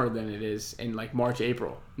the summer than it is in like March,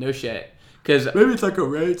 April. No shit. Cause maybe it's like a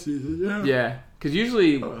rain season. Yeah. Yeah. Because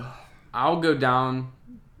usually I'll go down.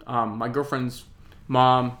 My girlfriend's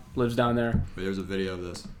mom lives down there. Wait, there's a video of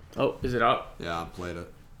this. Oh, is it up? Yeah, I played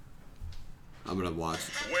it. I'm gonna watch.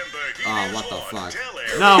 Oh, what the fuck?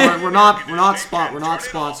 No, we're not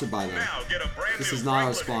sponsored by them. This is not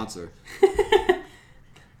our sponsor.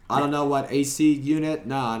 I don't know what AC unit.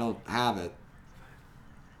 No, I don't have it.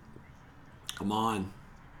 Come on.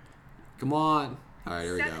 All right,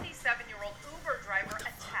 here we go. 77-year-old Uber driver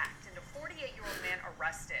attacked and a 48-year-old man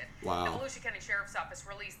arrested. Wow. The Volusia County Sheriff's Office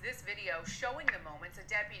released this video showing the moments a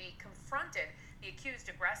deputy confronted the accused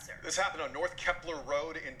aggressor. This happened on North Kepler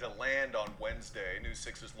Road in DeLand on Wednesday. News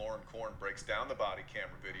 6's Lauren Korn breaks down the body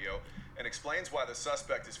camera video and explains why the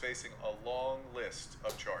suspect is facing a long list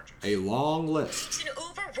of charges. A long list. It's an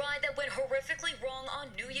Uber ride that went horrifically wrong on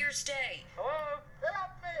New Year's Day. Hello?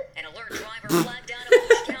 Help me! An alert driver flagged down a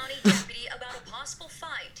Bush County deputy about a possible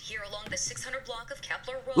fight here along the 600 block of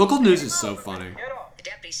Kepler Road. Local news is so funny. Get off. The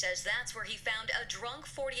deputy says that's where he found a drunk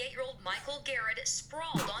 48-year-old Michael Garrett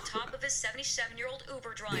sprawled on top of his 77-year-old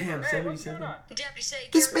Uber driver. Damn, Hey, what's 77. going on? Deputies say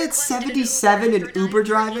This Garrett man's requested an 77 and after Uber 9:30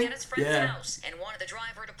 driving? at his friend's Yeah. house and wanted the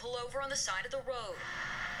driver to pull over on the side of the road.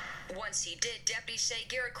 Once he did, deputies say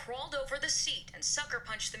Garrett crawled over the seat and sucker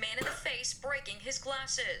punched the man in the face, breaking his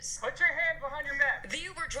glasses. Put your hand behind your back. The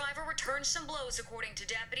Uber driver returned some blows, according to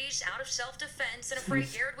deputies, out of self-defense and afraid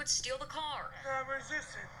Garrett would steal the car. I'm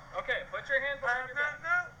resisting. Okay, put your hand behind your back.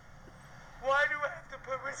 No. Why do I have to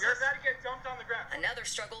put resistance? You're about to get dumped on the ground. Another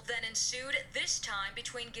struggle then ensued, this time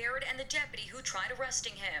between Garrett and the deputy who tried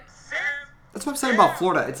arresting him. That's what I'm saying about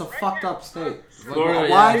Florida. It's a fucked up state. Like, Florida,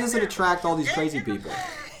 why yeah. does it attract all these crazy people?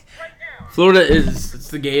 Right now. Florida it's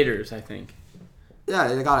the Gators, I think. Yeah,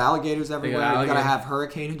 they got alligators everywhere. You gotta alligators. have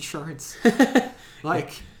hurricane insurance.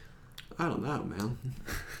 Like, I don't know, man.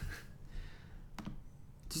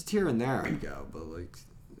 Just here and there I go, but like,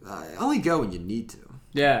 I only go when you need to.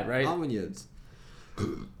 Yeah, right. Not when you.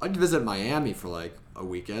 I'd visit Miami for like a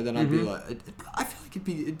weekend, and I'd be like, I feel like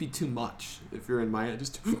it'd be too much if you're in Miami.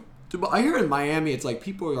 I hear in Miami, it's like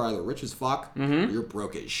people are either rich as fuck or you're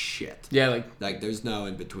broke as shit. Yeah, Like there's no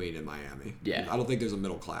in between in Miami. Yeah. I don't think there's a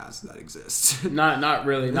middle class that exists. not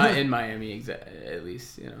really, not in Miami at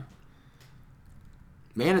least, you know.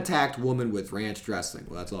 Man attacked woman with ranch dressing.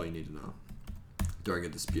 Well, that's all you need to know during a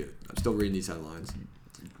dispute. I'm still reading these headlines.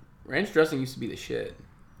 Ranch dressing used to be the shit.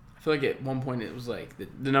 I feel like at one point it was like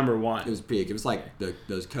the number one. It was peak. It was like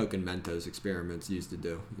those Coke and Mentos experiments used to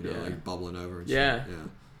do. You know, Yeah. like bubbling over and Yeah. shit. Yeah.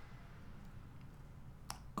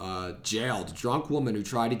 Jailed. Drunk woman who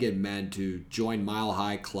tried to get men to join Mile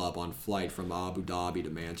High Club on flight from Abu Dhabi to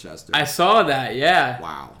Manchester. I saw that, yeah.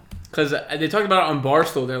 Wow. Because they talked about it on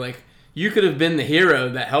Barstool. They're like, you could have been the hero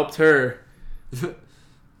that helped her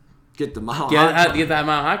Get the Mile High Club. get that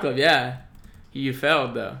Mile High Club. Yeah, you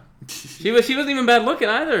failed though. She wasn't even bad looking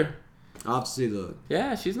either. I'll have to see the.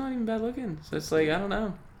 Yeah, she's not even bad looking. So it's like I don't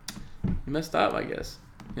know. You messed up, I guess.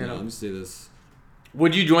 You know. Let me see this.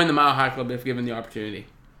 Would you join the Mile High Club if given the opportunity?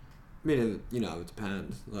 I mean, it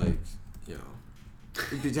depends. Like, you know,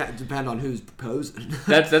 it depend on who's proposing.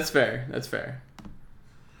 That's fair. That's fair.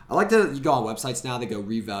 I like that you go on websites now. They go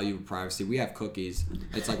revalue privacy. We have cookies.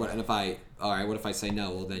 It's like, what if I say no?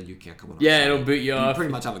 Well, then you can't come on. our Yeah, site. it'll boot you off.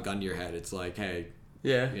 pretty much have a gun to your head. It's like, hey,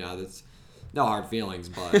 Yeah. you know, that's no hard feelings,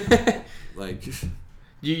 but like, Do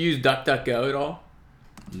you use DuckDuckGo at all?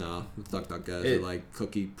 no, DuckDuckGo is It- like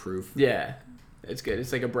cookie proof. Yeah, it's good.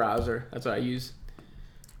 It's like a browser. That's what I use.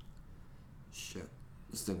 Shit,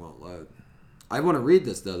 this thing won't load. I want to read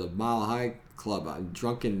this though. The Mile High Club. I'm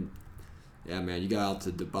drunken. Yeah, man, you got out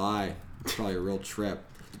to Dubai. It's probably a real trip.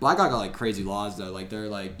 Dubai got like crazy laws though. Like they're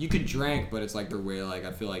like you can drink, but it's like they're way like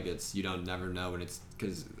I feel like it's you don't never know when it's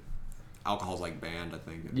because alcohol's like banned. I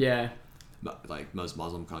think. Yeah. Like most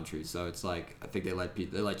Muslim countries, so it's like I think they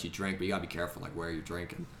let you drink, but you gotta be careful like where you're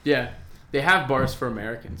drinking. Yeah. They have bars for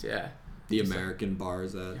Americans. Yeah. The American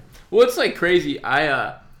bars that. Well, it's like crazy.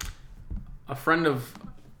 A friend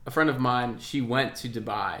of mine, she went to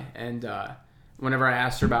Dubai, and whenever I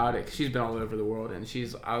asked her about it, 'cause she's been all over the world, and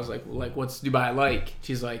I was like, what's Dubai like?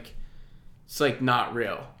 She's like, it's like not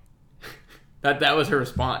real. that was her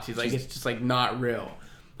response. She's like, it's just like not real.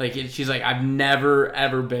 Like she's like, I've never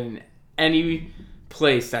ever been in any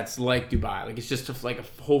place that's like Dubai. Like it's just like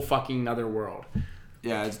a whole fucking other world.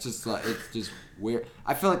 Yeah, it's just weird.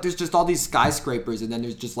 I feel like there's just all these skyscrapers, and then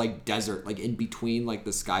there's just like desert, like in between like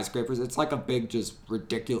the skyscrapers. It's like a big, just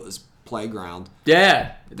ridiculous playground.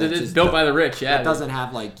 Yeah, That it's just built by the rich. Yeah, It doesn't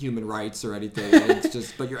have like human rights or anything. It's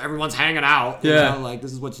just but everyone's hanging out. You Yeah. know? Like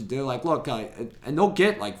this is what you do. Like look, and they'll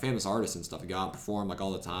get like famous artists and stuff to go out and perform like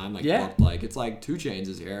all the time. Like Yeah. booked, like it's like 2 Chainz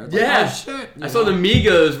is here. It's Yeah. like, oh, shit. I saw the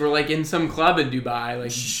Migos were like in some club in Dubai,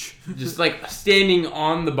 like just like standing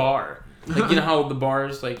on the bar. Like you know how the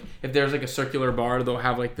bars, like if there's like a circular bar, they'll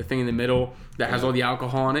have like the thing in the middle that has all the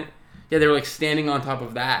alcohol in it. Yeah, they were like standing on top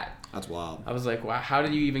of that. That's wild. I was like, wow, how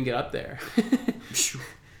did you even get up there?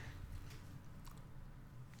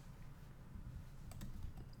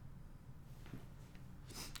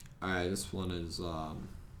 All right, this one is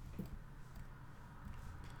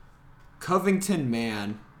Covington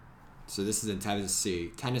man. So this is in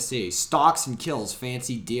Tennessee. Tennessee stalks and kills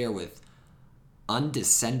fancy deer with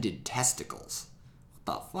undescended testicles.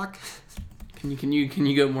 What the fuck? Can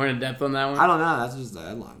you go more in depth on that one? I don't know. That's just the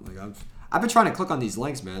headline. Like I've been trying to click on these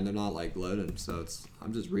links, man. They're not like loading, so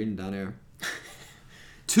I'm just reading down here.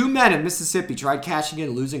 2 men in Mississippi tried cashing in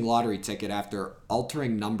a losing lottery ticket after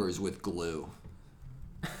altering numbers with glue.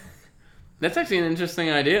 That's actually an interesting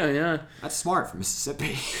idea. Yeah. That's smart for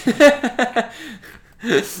Mississippi.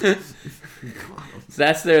 So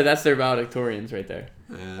that's their valedictorians right there.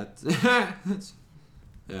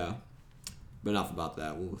 Yeah. But enough about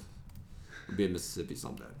that. We'll be in Mississippi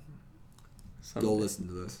someday. Go listen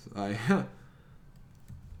to this.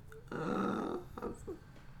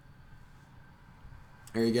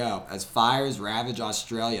 Here you go. As fires ravage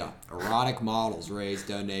Australia, erotic models raise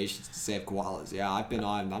donations to save koalas. Yeah, I'm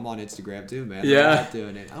on Instagram too, man. Yeah. I'm not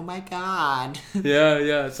doing it. Oh my god.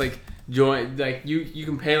 Yeah. It's like join. Like you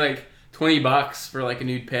can pay like $20 for like a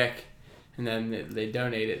nude pic, and then they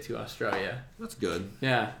donate it to Australia. That's good.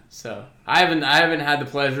 Yeah. So I haven't had the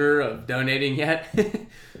pleasure of donating yet,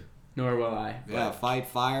 nor will I. Yeah, fight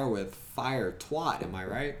fire with fire twat. Am I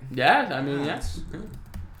right? Yeah. I mean, yes.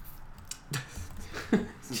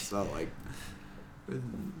 So like,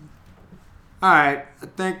 all right. I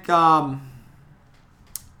think all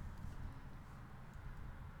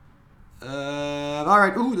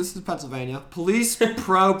right. Ooh, this is Pennsylvania. Police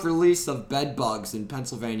probe release of bed bugs in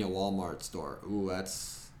Pennsylvania Walmart store. Ooh,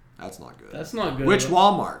 that's not good. That's not good. Which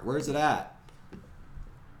Walmart? Where's it at?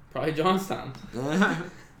 Probably Johnstown.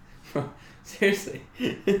 Seriously.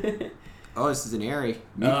 Oh, this is in Erie.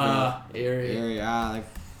 Erie. Erie. They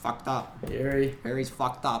fucked up. Erie's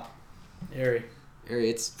fucked up. Erie.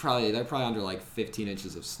 They're probably under like 15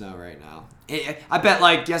 inches of snow right now. I bet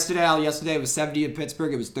like yesterday it was 70 in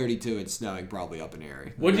Pittsburgh. It was 32 and snowing probably up in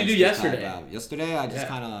Erie. What did you do yesterday? Yesterday I just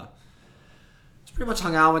kind of pretty much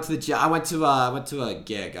hung out. Went to the gym. I went to a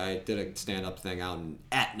gig. I did a stand-up thing out in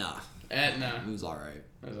Etna. It was all right.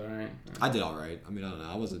 I did all right. I mean, I don't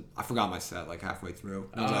know. I forgot my set like halfway through.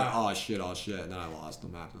 I was like, oh shit, and then I lost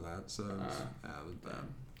them after that. So it was bad.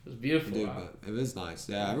 It was beautiful. Dude, but it was nice.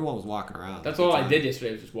 Yeah, everyone was walking around. That's all I did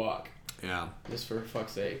yesterday was just walk. Yeah. Just for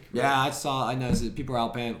fuck's sake. Yeah, I noticed that people were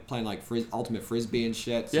out playing like ultimate frisbee and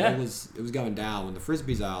shit. So yeah. It was going down. When the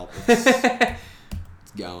frisbee's out,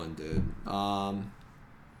 it's going, dude. All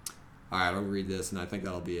right, I'll read this, and I think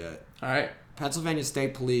that'll be it. All right. Pennsylvania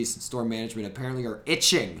State Police and store management apparently are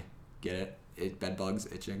itching. Get it? Bed bugs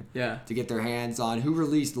itching. Yeah. To get their hands on who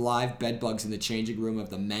released live bed bugs in the changing room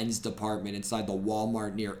of the men's department inside the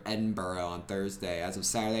Walmart near Edinburgh on Thursday. As of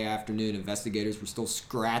Saturday afternoon, investigators were still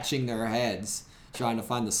scratching their heads trying to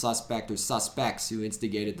find the suspect or suspects who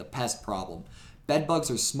instigated the pest problem. Bed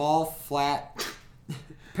bugs are small, flat,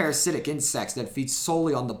 parasitic insects that feed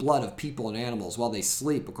solely on the blood of people and animals while they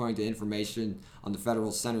sleep, according to information on the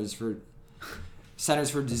Federal Centers for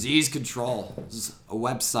Disease Control. This is a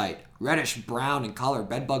website. Reddish brown in color,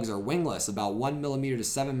 bed bugs are wingless, about 1 millimeter to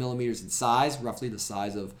 7 millimeters in size, roughly the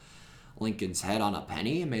size of Lincoln's head on a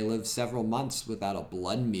penny, and may live several months without a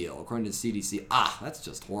blood meal, according to the CDC. That's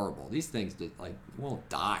just horrible. These things just, won't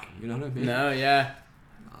die. You know what I mean? No, yeah.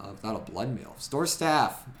 Without a blood meal. Store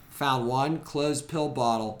staff found one closed pill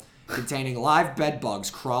bottle containing live bed bugs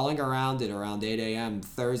crawling around it around 8 a.m.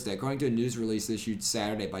 Thursday, according to a news release issued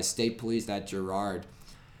Saturday by state police at Girard.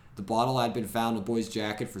 The bottle had been found in a boy's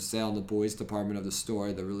jacket for sale in the boys' department of the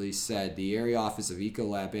store, the release said. The area office of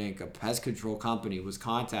Ecolab Inc., a pest control company, was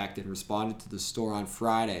contacted and responded to the store on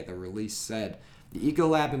Friday, the release said. The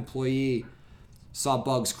Ecolab employee saw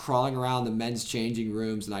bugs crawling around the men's changing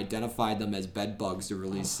rooms and identified them as bed bugs, the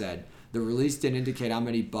release said. The release didn't indicate how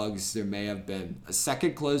many bugs there may have been. A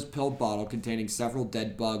second closed pill bottle containing several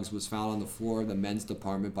dead bugs was found on the floor of the men's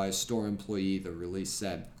department by a store employee, the release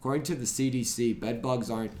said. According to the CDC, bed bugs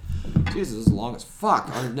aren't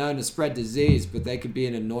known to spread disease, but they could be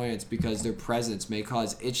an annoyance because their presence may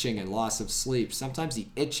cause itching and loss of sleep. Sometimes the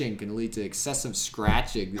itching can lead to excessive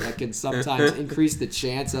scratching that can sometimes increase the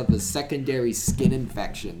chance of a secondary skin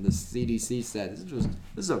infection, the CDC said. This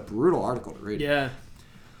is a brutal article to read. Yeah.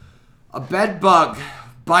 A bed bug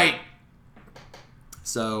bite.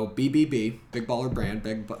 So BBB, Big Baller Brand,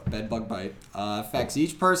 bed bug bite, affects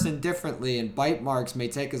each person differently, and bite marks may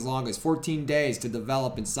take as long as 14 days to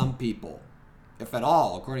develop in some people, if at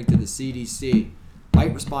all, according to the CDC.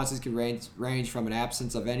 Bite responses can range from an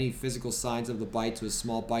absence of any physical signs of the bite to a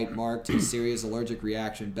small bite mark to a serious allergic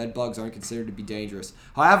reaction. Bed bugs aren't considered to be dangerous.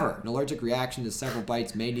 However, an allergic reaction to several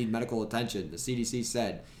bites may need medical attention, the CDC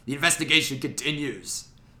said. The investigation continues.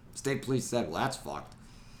 State police said, well, that's fucked.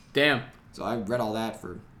 Damn. So I read all that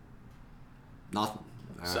for nothing.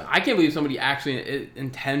 So I can't believe somebody actually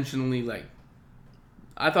intentionally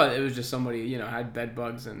I thought it was just somebody, had bed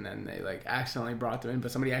bugs and then they like accidentally brought them in,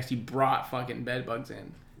 but somebody actually brought fucking bed bugs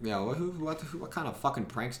in. Yeah, what kind of fucking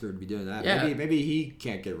prankster would be doing that? Yeah. Maybe he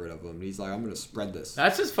can't get rid of them. He's like, I'm gonna spread this.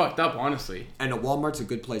 That's just fucked up, honestly. And Walmart's a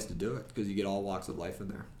good place to do it because you get all walks of life in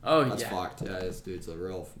there. Oh, That's yeah. fucked. Yeah, this dude's a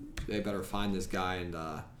real. They better find this guy and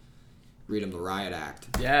read him the riot act.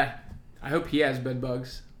 Yeah. I hope he has bed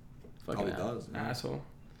bugs. Fucking Probably does. Yeah. asshole.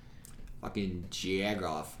 Fucking jag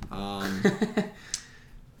off. All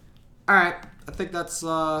right, I think that's.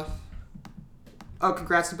 Oh,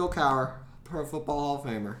 congrats to Bill Cowher, Pro Football Hall of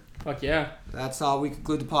Famer. Fuck yeah. That's how we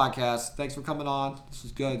conclude the podcast. Thanks for coming on. This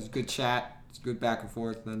was good. It's a good chat. It's good back and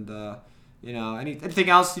forth. And anything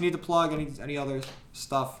else you need to plug? Any other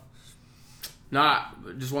stuff? Nah,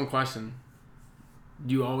 just one question.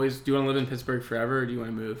 Do you want to live in Pittsburgh forever, or do you want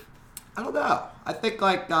to move? I don't know. I think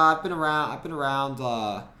like I've been around.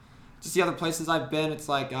 Just the other places I've been. It's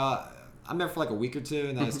like I'm there for like a week or two,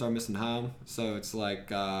 and then I start missing home. So it's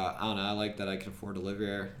like I don't know. I like that I can afford to live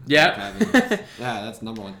here. Yeah. Yeah, that's the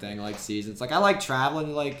number one thing. I like seasons. Like I like traveling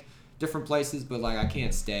to like different places, but like I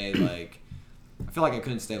can't stay like. I feel like I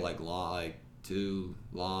couldn't stay like too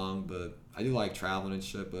long, but I do like traveling and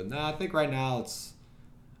shit. But I think right now it's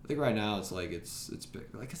like it's big.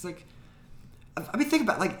 Like it's like. I mean, think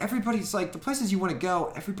about like everybody's like the places you want to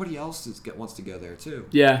go. Everybody else wants to go there too.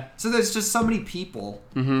 Yeah. So there's just so many people,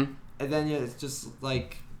 Mm-hmm. and then it's just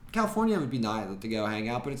like California would be nice to go hang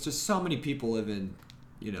out, but it's just so many people live in,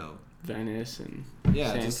 Venice and and like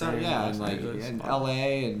Angeles, and LA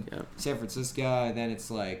and Yep. San Francisco, and then it's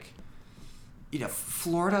like,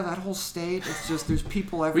 Florida, that whole state. It's just there's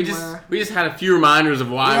people everywhere. We just had a few reminders of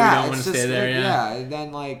why we don't want to stay there. Yeah. And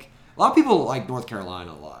then like a lot of people like North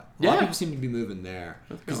Carolina a lot. A lot of Yeah. people seem to be moving there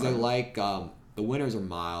because they like the winters are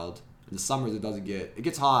mild. In the summers it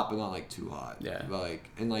gets hot but not like too hot. Yeah. But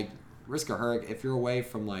risk a hurricane if you're away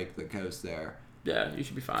from like the coast there. Yeah, you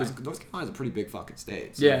should be fine. Because North Carolina's a pretty big fucking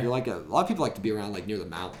state. So Yeah. if you're like a lot of people like to be around like near the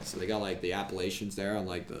mountains. So they got like the Appalachians there on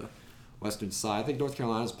like the western side. I think North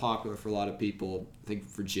Carolina's popular for a lot of people. I think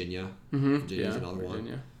Virginia. Mm-hmm. Virginia's another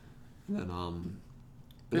Virginia. one. And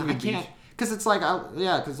There's a I good can't. beach. Because it's like,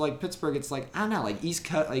 because like Pittsburgh, it's like, I don't know, like East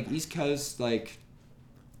Coast, like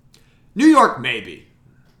New York, maybe.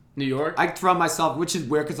 New York? I throw myself, which is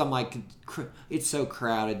weird because I'm like, it's so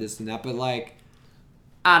crowded, this and that. But like,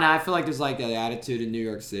 I don't know, I feel like there's like an attitude in New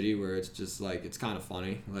York City where it's just like, it's kind of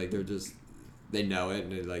funny. Like they know it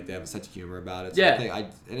and they have a sense of humor about it. So Yeah. I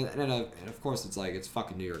think and of course it's like, it's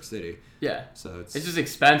fucking New York City. Yeah. So it's just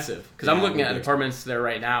expensive. Because I'm Yeah, looking at really apartments there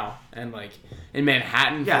right now. And like in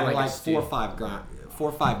Manhattan, yeah, for like like, $4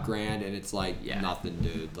 or $5 grand, and it's like nothing,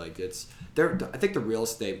 dude. Like I think the real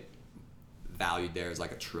estate valued there is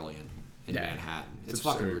like $1 trillion in Manhattan. It's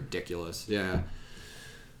fucking absurd. ridiculous. Yeah.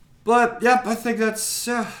 But yeah, I think that's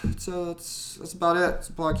about it. It's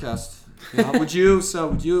a podcast. Would you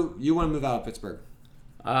want to move out of Pittsburgh?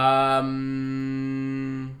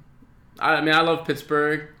 I love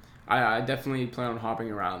Pittsburgh. I definitely plan on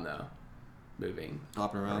hopping around though. Moving.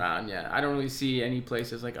 Hopping around? Yeah. I don't really see any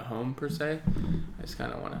place as like a home per se. I just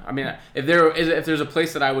kind of want to. I mean, if there's a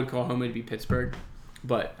place that I would call home, it'd be Pittsburgh.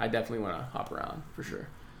 But I definitely want to hop around for sure.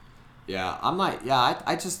 Yeah, I'm like,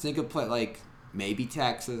 I just think of like maybe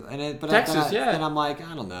Texas, Texas, yeah. And I'm like,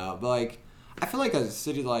 I don't know, but like, I feel like a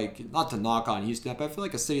city like, not to knock on Houston, but I feel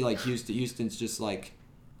like a city like Houston's just like,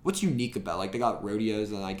 what's unique about they got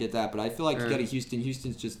rodeos and I get that, but I feel like you go to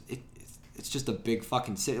Houston's just it's just a big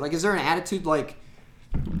fucking city. Like, is there an attitude like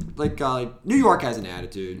New York has an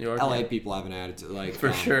attitude, New York, LA yeah. people have an attitude, like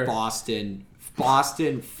For sure. Boston,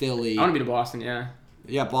 Philly. I want to be to Boston, yeah.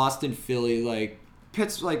 Yeah, Boston, Philly, like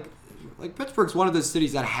Pittsburgh's one of those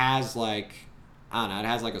cities that has like, I don't know, it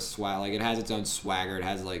has like a swag, like it has its own swagger, it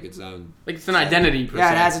has like its own, like it's an identity per yeah,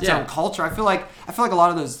 se. it has its own culture. I feel like a lot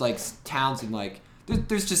of those like towns and like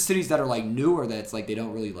there's just cities that are like newer that it's like they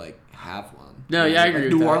don't really like have one. No, yeah, I agree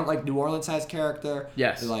with that. Like New Orleans has character.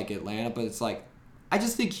 Yes. Like Atlanta, but it's like I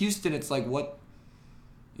just think Houston. It's like what,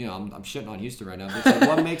 I'm shitting on Houston right now. But it's like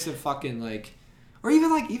what makes it fucking like, or even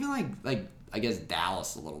like I guess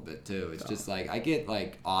Dallas a little bit too. It's just like I get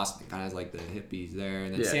like Austin kind of has like the hippies there,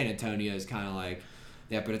 and then San Antonio is kind of like,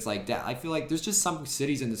 yeah, but it's like that. I feel like there's just some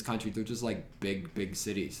cities in this country they're just like big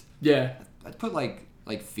cities. Yeah. I'd put like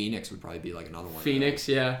Phoenix would probably be like another one. Phoenix,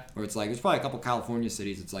 yeah. Where it's like there's probably a couple California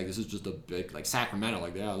cities. It's like this is just a big like Sacramento.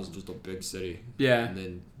 Like this is just a big city. Yeah. And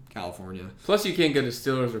then California. Plus, you can't go to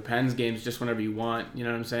Steelers or Pens games just whenever you want. You know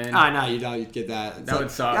what I'm saying? I know you don't. You get that. It's That like,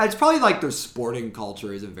 would suck. Yeah, it's probably like their sporting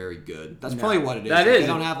culture isn't very good. That's probably what it is. That Like, is. They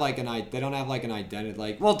don't have like an identity.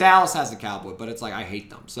 Like, well, Dallas has the Cowboy, but it's like I hate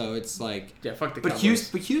them. So it's like Yeah, fuck the But Cowboys.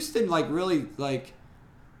 Houston like really like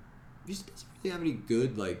Houston doesn't really have any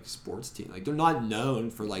good like sports team. Like they're not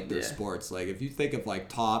known for like their Yeah. sports. Like if you think of like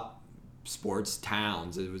top sports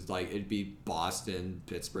towns, it was like it'd be Boston,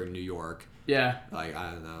 Pittsburgh, New York. Yeah. Like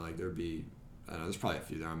I don't know. Like there'd be. I don't know, there's probably a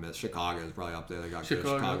few there I missed. Chicago is probably up there. They got good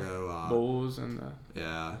Chicago. Bulls and the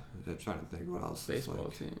Yeah, I'm trying to think what else. baseball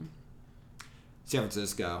Like, team. San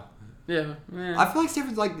Francisco. Yeah. I feel like San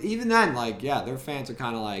Francisco, like even then, like yeah, their fans are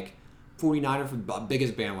kind of like 49er for the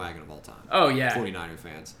biggest bandwagon of all time. Oh yeah. 49er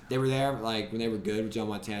fans. They were there like when they were good with Joe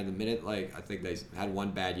Montana. The minute like I think they had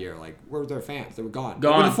one bad year, like where were their fans? They were gone.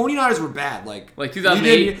 Gone. When the 49ers were bad, like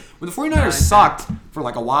 2008. when the 49ers sucked for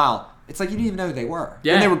like a while, it's like you didn't even know who they were.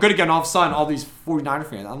 Yeah. When they were good again, all of a sudden, all these 49er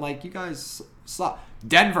fans. I'm like, you guys suck.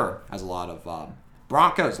 Denver has a lot of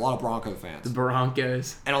Broncos, a lot of Bronco fans. The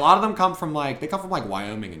Broncos. And a lot of them come from like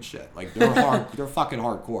Wyoming and shit. Like they're they're fucking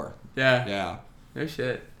hardcore. Yeah. Yeah. No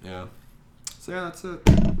shit. Yeah. So yeah, that's it.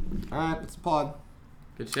 All right, it's a pod.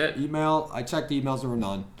 Good shit. Email. I checked the emails. There were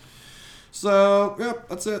none. So yep,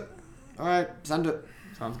 that's it. All right, send it.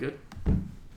 Sounds good.